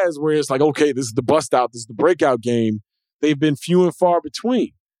he has where it's like, okay, this is the bust out, this is the breakout game, they've been few and far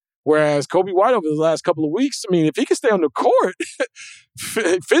between. Whereas Kobe White over the last couple of weeks, I mean, if he can stay on the court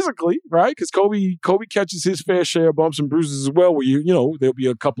physically, right? Because Kobe catches his fair share of bumps and bruises as well, where there'll be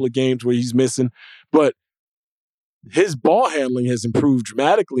a couple of games where he's missing. But his ball handling has improved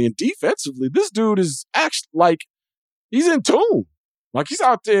dramatically, and defensively, this dude is actually like he's in tune. Like he's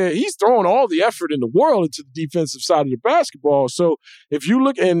out there, he's throwing all the effort in the world into the defensive side of the basketball. So if you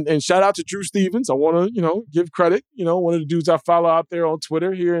look and shout out to Drew Stevens, I want to give credit. One of the dudes I follow out there on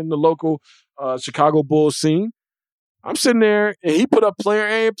Twitter here in the local Chicago Bulls scene. I'm sitting there and he put up player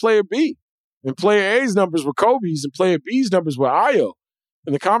A and player B, and player A's numbers were Kobe's and player B's numbers were Ayo,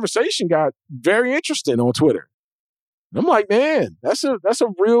 and the conversation got very interesting on Twitter. I'm like, man, that's a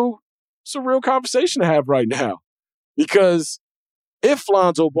real conversation to have right now. Because if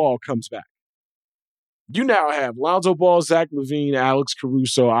Lonzo Ball comes back, you now have Lonzo Ball, Zach LaVine, Alex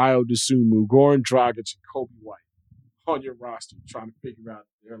Caruso, Ayo Dosunmu, Goran Dragic, and Kobe White on your roster, trying to figure out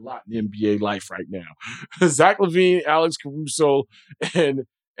their lot in NBA life right now. Zach LaVine, Alex Caruso, and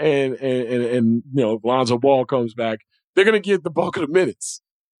Lonzo Ball comes back, they're going to get the bulk of the minutes.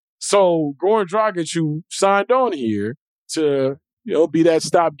 So Goran Dragic, who signed on here to, be that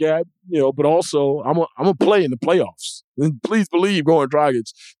stopgap, but also I'm gonna play in the playoffs. And please believe Goran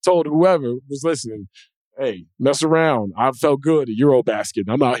Dragic told whoever was listening, hey, mess around. I felt good at Eurobasket.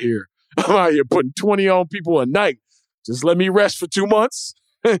 I'm out here putting 20 on people a night. Just let me rest for 2 months.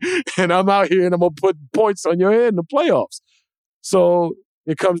 And I'm out here and I'm gonna put points on your head in the playoffs. So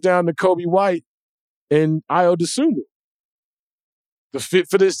it comes down to Kobe White and Ayo Dosunmu. The fit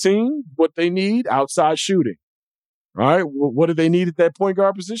for this team, what they need, outside shooting. All right, what do they need at that point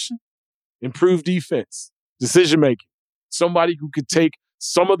guard position? Improved defense, decision-making. Somebody who could take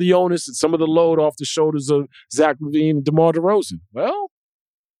some of the onus and some of the load off the shoulders of Zach LaVine and DeMar DeRozan. Well,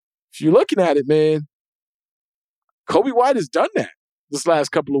 if you're looking at it, man, Kobe White has done that this last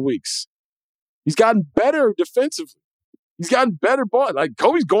couple of weeks. He's gotten better defensively. He's gotten better ball. Like,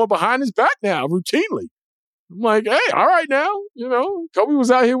 Kobe's going behind his back now routinely. I'm like, hey, all right now. Kobe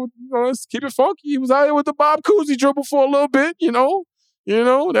was out here with, let's keep it funky. He was out here with the Bob Cousy dribble for a little bit,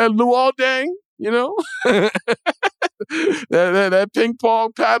 that Luol Deng, that ping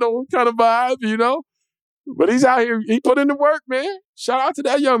pong paddle kind of vibe, But he's out here. He put in the work, man. Shout out to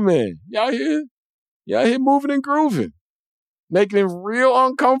that young man. You out here moving and grooving. Making it real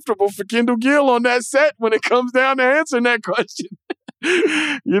uncomfortable for Kendall Gill on that set when it comes down to answering that question.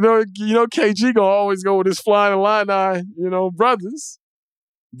 you know, KG gonna always go with his flying Illini, brothers.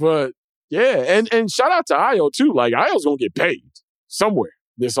 But yeah, and shout out to Ayo too. Like Ayo's gonna get paid somewhere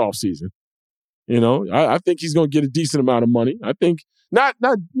this offseason. I think he's gonna get a decent amount of money. I think not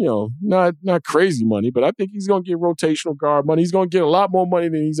crazy money, but I think he's gonna get rotational guard money. He's gonna get a lot more money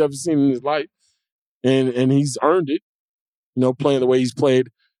than he's ever seen in his life, and he's earned it. Playing the way he's played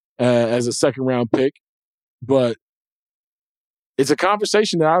as a second-round pick. But it's a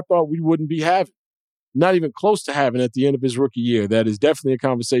conversation that I thought we wouldn't be having, not even close to having at the end of his rookie year. That is definitely a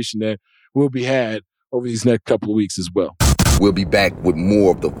conversation that will be had over these next couple of weeks as well. We'll be back with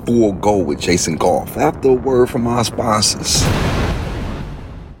more of the Full Go with Jason Goff after a word from our sponsors.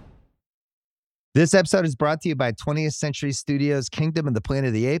 This episode is brought to you by 20th Century Studios' Kingdom of the Planet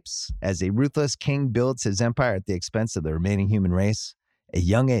of the Apes. As a ruthless king builds his empire at the expense of the remaining human race, a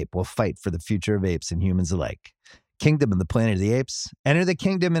young ape will fight for the future of apes and humans alike. Kingdom of the Planet of the Apes. Enter the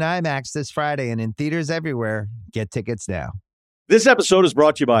kingdom in IMAX this Friday and in theaters everywhere. Get tickets now. This episode is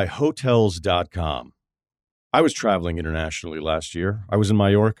brought to you by Hotels.com. I was traveling internationally last year. I was in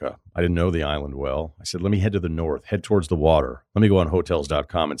Mallorca. I didn't know the island well. I said, let me head to the north, head towards the water. Let me go on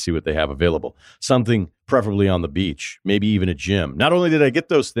Hotels.com and see what they have available. Something preferably on the beach, maybe even a gym. Not only did I get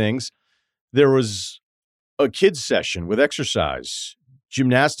those things, there was a kids session with exercise,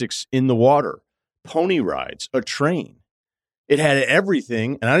 gymnastics in the water, pony rides, a train. It had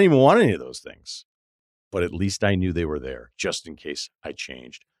everything, and I didn't even want any of those things. But at least I knew they were there, just in case I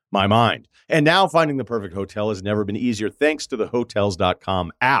changed my mind. And now finding the perfect hotel has never been easier thanks to the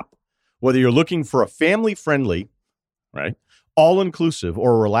Hotels.com app. Whether you're looking for a family-friendly, right, all-inclusive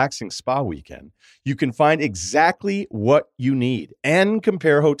or a relaxing spa weekend, you can find exactly what you need and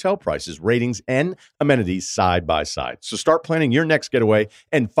compare hotel prices, ratings, and amenities side by side. So start planning your next getaway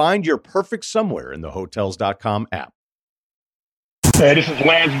and find your perfect somewhere in the Hotels.com app. Hey, this is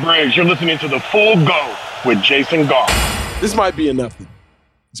Lance Briggs. You're listening to The Full Go with Jason Goff. This might be a nothing.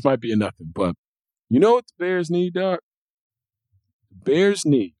 But you know what the Bears need, dog? The Bears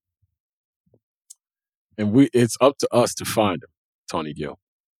need, and it's up to us to find them, Tony Gill.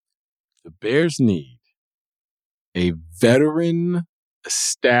 The Bears need a veteran,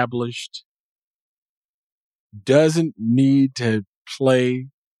 established, doesn't need to play,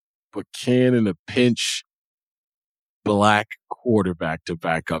 but can in a pinch, black quarterback to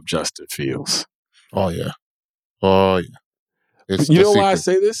back up Justin Fields. Oh, yeah. You know why I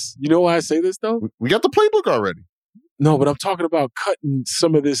say this? Though? We got the playbook already. No, but I'm talking about cutting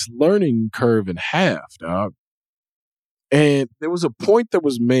some of this learning curve in half, dog. And there was a point that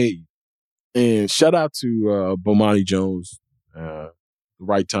was made, and shout out to Bomani Jones, the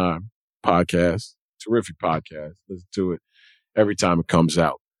Right Time podcast, terrific podcast. Listen to it every time it comes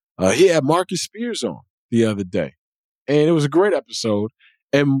out. He had Marcus Spears on the other day, and it was a great episode.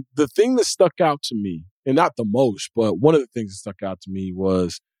 And the thing that stuck out to me, and not the most, but one of the things that stuck out to me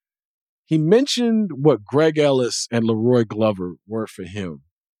was he mentioned what Greg Ellis and Leroy Glover were for him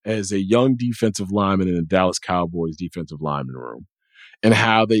as a young defensive lineman in the Dallas Cowboys defensive lineman room, and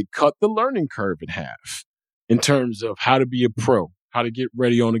how they cut the learning curve in half in terms of how to be a pro, how to get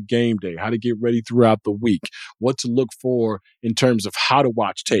ready on a game day, how to get ready throughout the week, what to look for in terms of how to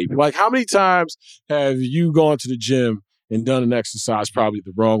watch tape. Like, how many times have you gone to the gym and done an exercise probably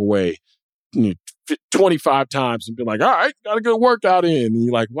the wrong way 25 times and been like, all right, got a good workout in. And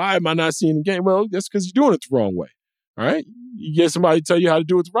you're like, why am I not seeing the game? Well, that's because you're doing it the wrong way. All right. You get somebody to tell you how to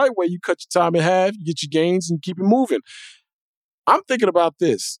do it the right way. You cut your time in half, you get your gains, and you keep it moving. I'm thinking about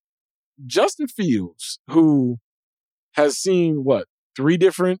this. Justin Fields, who has seen, 3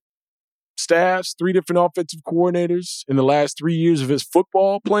 different staffs, 3 different offensive coordinators in the last 3 years of his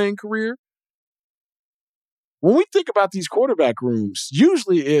football playing career. When we think about these quarterback rooms,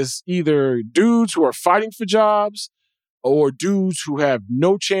 usually it's either dudes who are fighting for jobs or dudes who have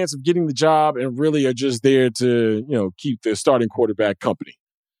no chance of getting the job and really are just there to, keep their starting quarterback company,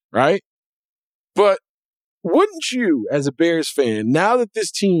 right? But wouldn't you, as a Bears fan, now that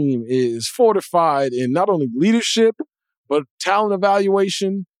this team is fortified in not only leadership, but talent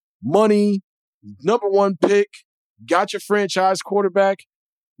evaluation, money, number 1 pick, got your franchise quarterback,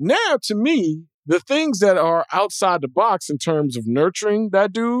 now to me, the things that are outside the box in terms of nurturing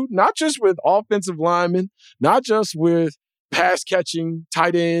that dude, not just with offensive linemen, not just with pass catching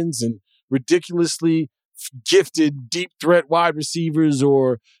tight ends and ridiculously gifted deep threat wide receivers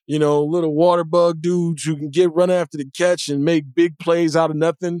or, little water bug dudes who can run after the catch and make big plays out of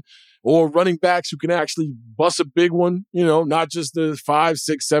nothing. or running backs who can actually bust a big one, not just the 5,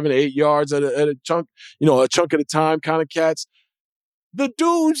 6, 7, 8 yards at a chunk, a chunk at a time kind of cats. The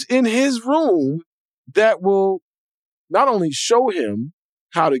dudes in his room that will not only show him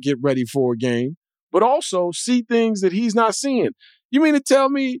how to get ready for a game, but also see things that he's not seeing. You mean to tell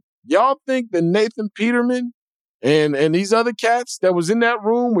me y'all think that Nathan Peterman and these other cats that was in that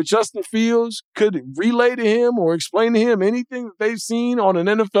room with Justin Fields could relay to him or explain to him anything that they've seen on an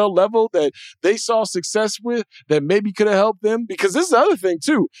NFL level that they saw success with that maybe could have helped them? Because this is the other thing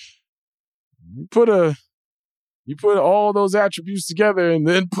too. You put all those attributes together and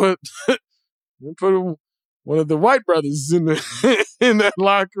then put one of the White brothers in that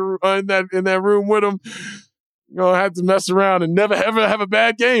locker room, in that room with him. You're gonna have to mess around and never ever have a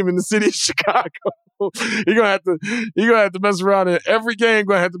bad game in the city of Chicago. You're gonna have to mess around, and every game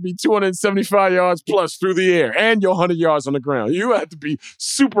gonna have to be 275 yards plus through the air and your 100 yards on the ground. You have to be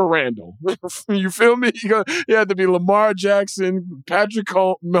super Randall. You feel me? You have to be Lamar Jackson, Patrick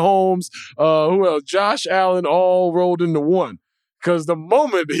Mahomes, who else? Josh Allen, all rolled into one. Because the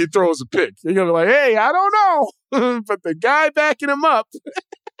moment he throws a pick, you're gonna be like, "Hey, I don't know," but the guy backing him up.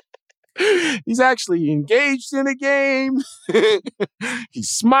 He's actually engaged in a game. He's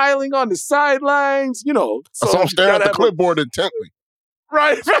smiling on the sidelines, So I saw him staring at the clipboard intently.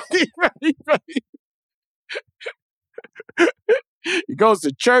 Right. He goes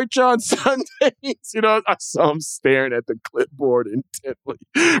to church on Sundays. I saw him staring at the clipboard intently.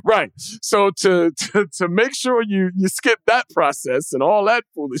 Right. So to make sure you skip that process and all that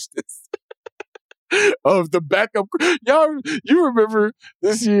foolishness of the backup, you remember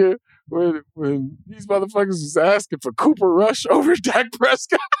this year when these motherfuckers was asking for Cooper Rush over Dak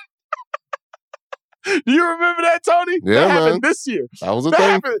Prescott? Do you remember that, Tony? Yeah, that man. happened this year. That was a thing.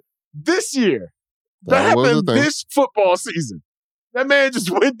 Happened this year. That happened this football season. That man just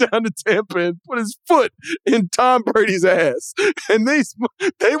went down to Tampa and put his foot in Tom Brady's ass. And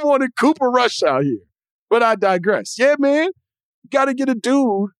they wanted Cooper Rush out here. But I digress. Yeah, man. You got to get a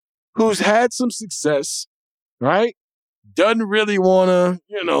dude who's had some success, right? Doesn't really want to,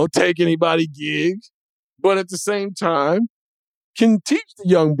 take anybody gigs, but at the same time can teach the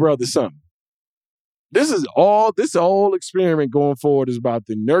young brother something. This whole experiment going forward is about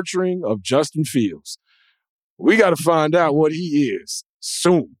the nurturing of Justin Fields. We got to find out what he is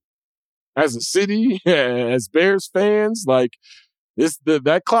soon. As a city, as Bears fans,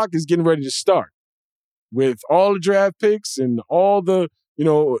 that clock is getting ready to start with all the draft picks and all the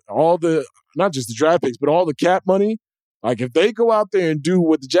not just the draft picks, but all the cap money. Like if they go out there and do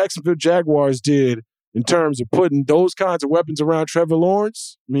what the Jacksonville Jaguars did in terms of putting those kinds of weapons around Trevor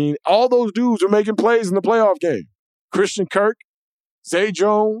Lawrence, I mean, all those dudes are making plays in the playoff game. Christian Kirk, Zay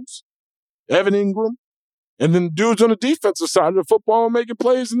Jones, Evan Ingram, and then dudes on the defensive side of the football are making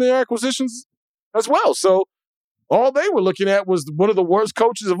plays in their acquisitions as well. So all they were looking at was one of the worst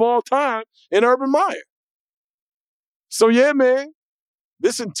coaches of all time in Urban Meyer. So yeah, man,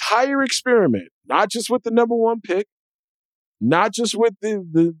 this entire experiment, not just with the number one pick, not just with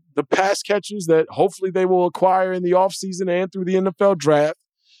the pass catchers that hopefully they will acquire in the offseason and through the NFL draft,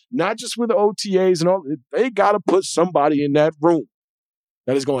 not just with the OTAs and all, they got to put somebody in that room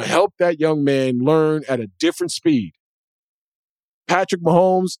that is going to help that young man learn at a different speed. Patrick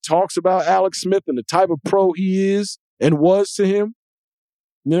Mahomes talks about Alex Smith and the type of pro he is and was to him.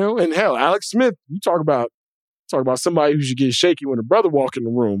 And hell, Alex Smith, you talk about somebody who should get shaky when a brother walk in the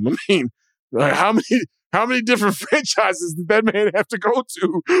room. I mean, like how many different franchises did that man have to go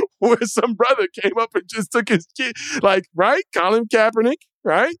to where some brother came up and just took his kid? Like, right? Colin Kaepernick,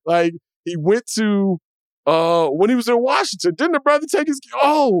 right? Like, he went to, when he was in Washington, didn't the brother take his kid?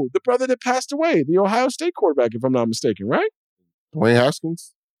 Oh, the brother that passed away, the Ohio State quarterback, if I'm not mistaken, right? Dwayne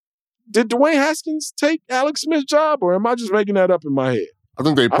Haskins? Did Dwayne Haskins take Alex Smith's job, or am I just making that up in my head? I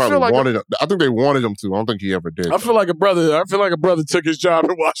think they probably wanted him. I think they wanted him to. I don't think he ever did. I feel like a brother took his job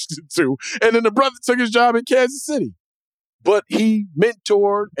in Washington too. And then the brother took his job in Kansas City. But he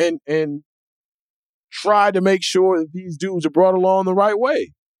mentored and tried to make sure that these dudes are brought along the right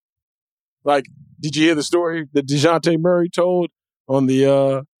way. Like, did you hear the story that DeJounte Murray told on the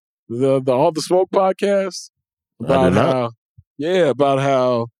All the Smoke podcast? About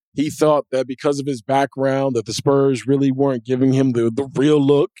how he thought that because of his background that the Spurs really weren't giving him the real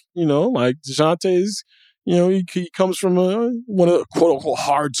look, like DeJounte's, he comes from one of the quote unquote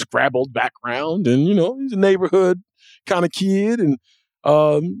hard scrabbled background and, he's a neighborhood kind of kid and,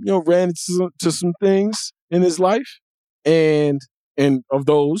 ran into some things in his life. And And of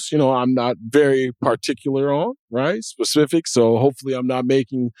those, I'm not very particular on, right? Specific. So hopefully I'm not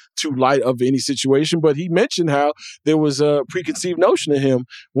making too light of any situation. But he mentioned how there was a preconceived notion of him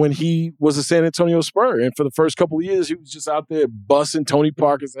when he was a San Antonio Spur. And for the first couple of years, he was just out there busting Tony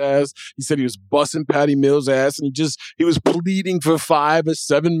Parker's ass. He said he was busting Patty Mills' ass. And he was pleading for 5 or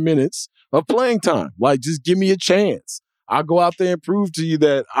 7 minutes of playing time. Like, just give me a chance. I'll go out there and prove to you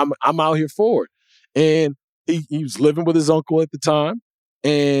that I'm out here for it. And he was living with his uncle at the time,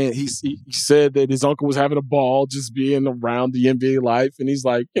 and he said that his uncle was having a ball just being around the NBA life. And he's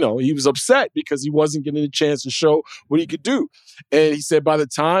like, he was upset because he wasn't getting a chance to show what he could do. And he said by the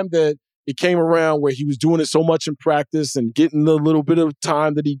time that it came around where he was doing it so much in practice and getting the little bit of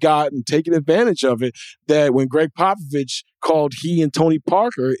time that he got and taking advantage of it, that when Greg Popovich called he and Tony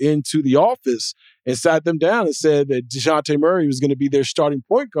Parker into the office and sat them down and said that DeJounte Murray was going to be their starting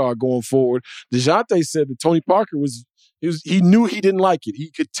point guard going forward, DeJounte said that Tony Parker he knew he didn't like it.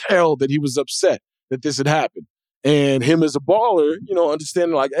 He could tell that he was upset that this had happened. And him as a baller,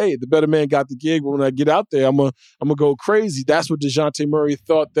 understanding like, hey, the better man got the gig, but when I get out there, I'm gonna go crazy. That's what DeJounte Murray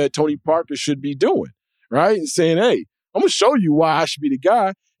thought that Tony Parker should be doing, right? And saying, hey, I'm gonna show you why I should be the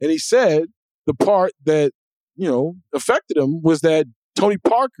guy. And he said the part that, affected him was that Tony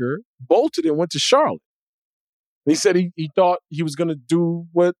Parker bolted and went to Charlotte. And he said he thought he was gonna do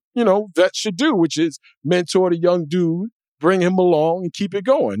what, vets should do, which is mentor the young dude, bring him along and keep it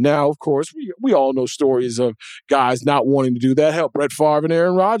going. Now, of course, we all know stories of guys not wanting to do that. Hell, Brett Favre and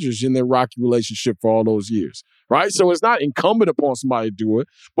Aaron Rodgers in their rocky relationship for all those years, right? So it's not incumbent upon somebody to do it,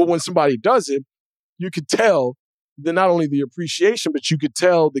 but when somebody does it, you could tell not only the appreciation, but you could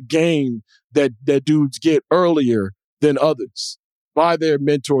tell the game that dudes get earlier than others by their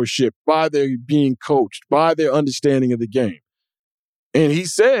mentorship, by their being coached, by their understanding of the game. And he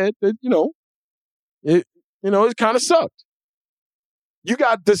said that, it kind of sucked. You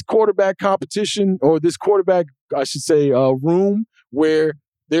got this quarterback competition, or this quarterback, I should say, room where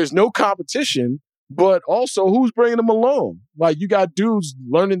there's no competition, but also who's bringing them along? Like, you got dudes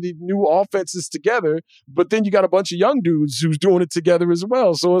learning the new offenses together, but then you got a bunch of young dudes who's doing it together as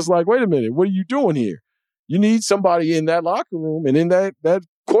well. So it's like, wait a minute, what are you doing here? You need somebody in that locker room and in that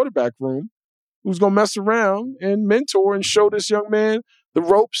quarterback room who's going to mess around and mentor and show this young man the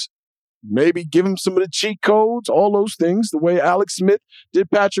ropes. Maybe give him some of the cheat codes, all those things, the way Alex Smith did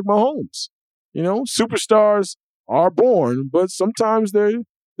Patrick Mahomes. Superstars are born, but sometimes they're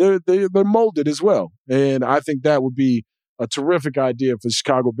molded as well. And I think that would be a terrific idea for the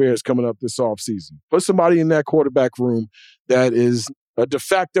Chicago Bears coming up this offseason. Put somebody in that quarterback room that is a de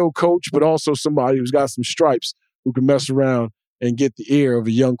facto coach, but also somebody who's got some stripes who can mess around and get the ear of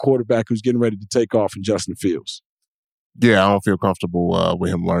a young quarterback who's getting ready to take off in Justin Fields. Yeah, I don't feel comfortable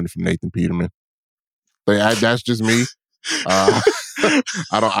with him learning from Nathan Peterman. But that's just me. I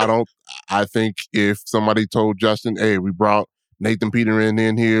think if somebody told Justin, hey, we brought Nathan Peterman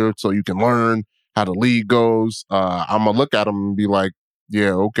in here so you can learn how the league goes, I'm going to look at him and be like,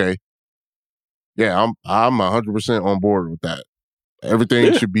 yeah, okay. Yeah, I'm 100% on board with that.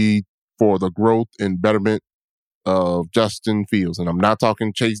 Everything should be for the growth and betterment of Justin Fields. And I'm not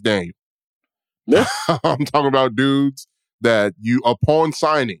talking Chase Daniel. Yeah. I'm talking about dudes that you, upon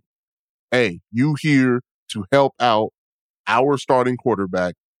signing, hey, you here to help out our starting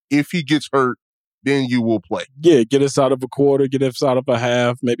quarterback. If he gets hurt, then you will play. Yeah, get us out of a quarter, get us out of a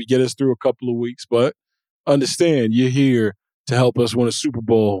half, maybe get us through a couple of weeks. But understand, you're here to help us win a Super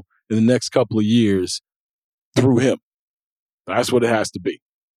Bowl in the next couple of years through him. That's what it has to be.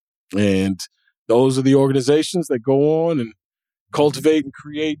 And those are the organizations that go on and cultivate and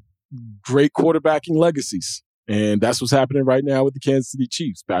create great quarterbacking legacies. And that's what's happening right now with the Kansas City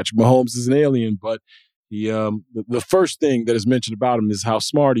Chiefs. Patrick Mahomes is an alien, but the first thing that is mentioned about him is how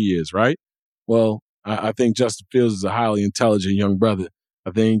smart he is, right? Well, I think Justin Fields is a highly intelligent young brother.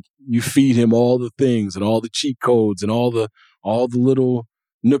 I think you feed him all the things and all the cheat codes and all the little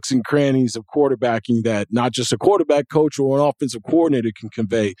nooks and crannies of quarterbacking that not just a quarterback coach or an offensive coordinator can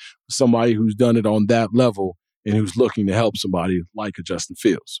convey, somebody who's done it on that level and who's looking to help somebody like a Justin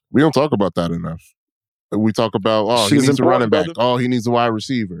Fields. We don't talk about that enough. We talk about, he needs a running back. Brother. Oh, he needs a wide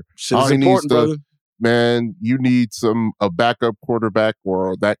receiver. He needs brother. Man, you need a backup quarterback,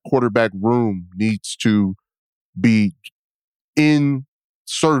 or that quarterback room needs to be in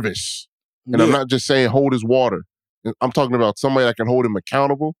service. And I'm not just saying hold his water. I'm talking about somebody that can hold him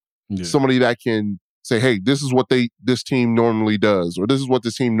accountable, somebody that can say, hey, this is what this team normally does, or this is what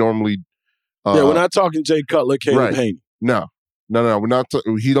this team normally we're not talking Jay Cutler, Caleb Haney. No. We're not.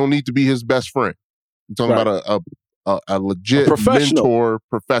 He don't need to be his best friend. We're talking about a legit mentor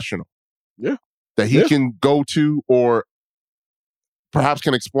professional. Yeah. That he can go to, or perhaps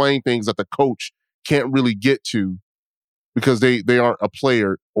can explain things that the coach can't really get to because they aren't a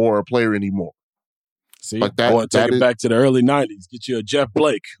player anymore. See, like that, or take it back to the early 90s. Get you a Jeff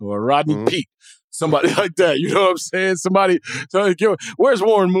Blake or a Rodney Peete. Somebody like that. You know what I'm saying? Somebody, where's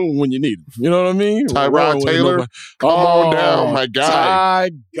Warren Moon when you need him? You know what I mean? Tyrod Taylor, come on down, my guy.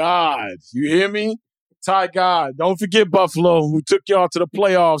 Ty God. You hear me? Ty God. Don't forget Buffalo, who took y'all to the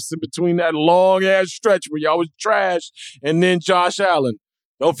playoffs in between that long-ass stretch where y'all was trash, and then Josh Allen.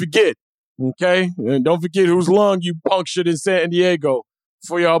 Don't forget, okay? And don't forget whose lung you punctured in San Diego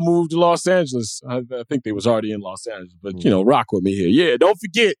before y'all moved to Los Angeles. I think they was already in Los Angeles, but, rock with me here. Yeah, don't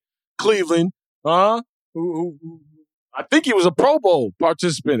forget Cleveland, who I think he was a Pro Bowl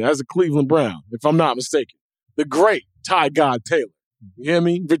participant as a Cleveland Brown, if I'm not mistaken. The great Ty God Taylor. You hear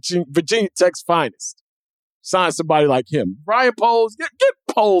me? Virginia Tech's finest. Sign somebody like him. Ryan Poles, get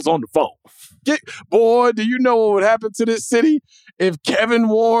Poles on the phone. Boy, do you know what would happen to this city if Kevin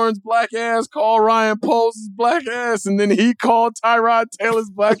Warren's black ass called Ryan Poles' black ass and then he called Tyrod Taylor's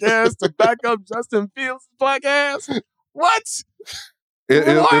black ass to back up Justin Fields' black ass? What?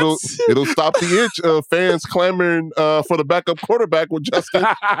 It'll stop the itch of fans clamoring for the backup quarterback with Justin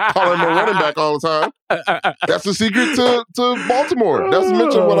calling him a running back all the time. That's the secret to Baltimore. That's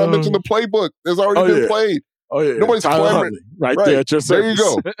mentioned when I mentioned the playbook. It's already been played. Oh, yeah. Nobody's clamoring. Right there at your service. There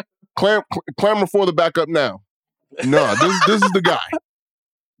you go. Clamor for the backup now. No, this is the guy.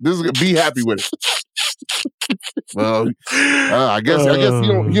 Be happy with it. Well, I guess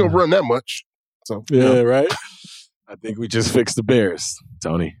he don't run that much. So right. I think we just fixed the Bears,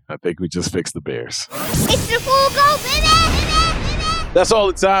 Tony. I think we just fixed the Bears. It's the Full Go, baby! That's all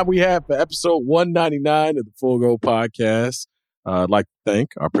the time we have for episode 199 of the Full Go podcast. I'd like to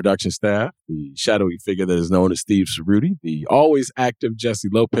thank our production staff, the shadowy figure that is known as Steve Cerruti, the always active Jesse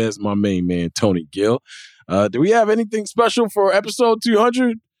Lopez, my main man, Tony Gill. Do we have anything special for episode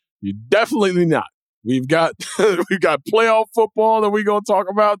 200? You definitely not. We've got playoff football that we're going to talk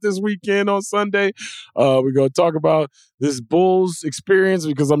about this weekend on Sunday. We're going to talk about this Bulls experience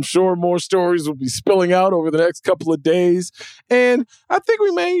because I'm sure more stories will be spilling out over the next couple of days. And I think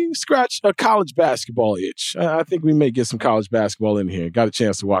we may scratch a college basketball itch. I think we may get some college basketball in here. Got a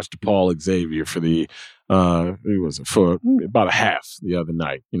chance to watch DePaul Xavier for about a half the other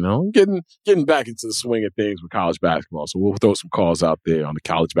night, getting back into the swing of things with college basketball. So we'll throw some calls out there on the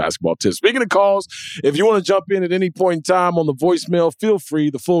college basketball tips. Speaking of calls, if you want to jump in at any point in time on the voicemail, feel free.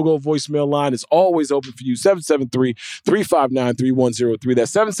 The Full Go voicemail line is always open for you. 773-359-3103.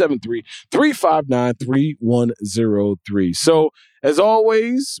 That's 773-359-3103. So as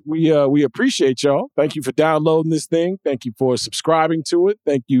always, we appreciate y'all. Thank you for downloading this thing. Thank you for subscribing to it.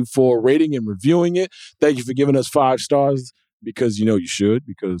 Thank you for rating and reviewing it. Thank you for giving us 5 stars because you should,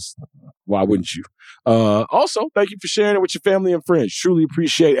 because why wouldn't you? Also, thank you for sharing it with your family and friends. Truly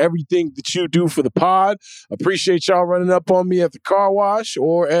appreciate everything that you do for the pod. Appreciate y'all running up on me at the car wash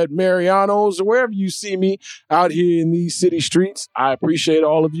or at Mariano's or wherever you see me out here in these city streets. I appreciate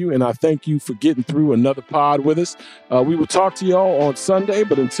all of you, and I thank you for getting through another pod with us. We will talk to y'all on Sunday,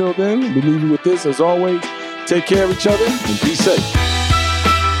 but until then, we leave you with this. As always, take care of each other and be safe.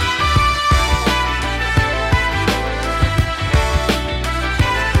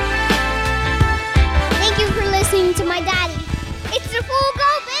 To my daddy. It's the Full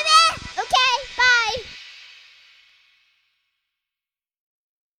Go, baby! Okay, bye!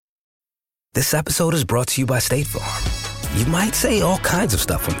 This episode is brought to you by State Farm. You might say all kinds of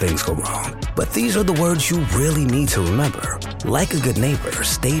stuff when things go wrong, but these are the words you really need to remember. Like a good neighbor,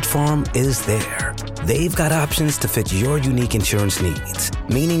 State Farm is there. They've got options to fit your unique insurance needs,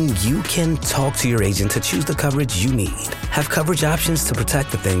 meaning you can talk to your agent to choose the coverage you need. Have coverage options to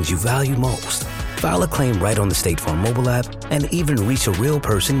protect the things you value most. File a claim right on the State Farm mobile app and even reach a real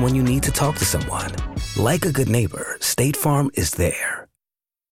person when you need to talk to someone. Like a good neighbor, State Farm is there.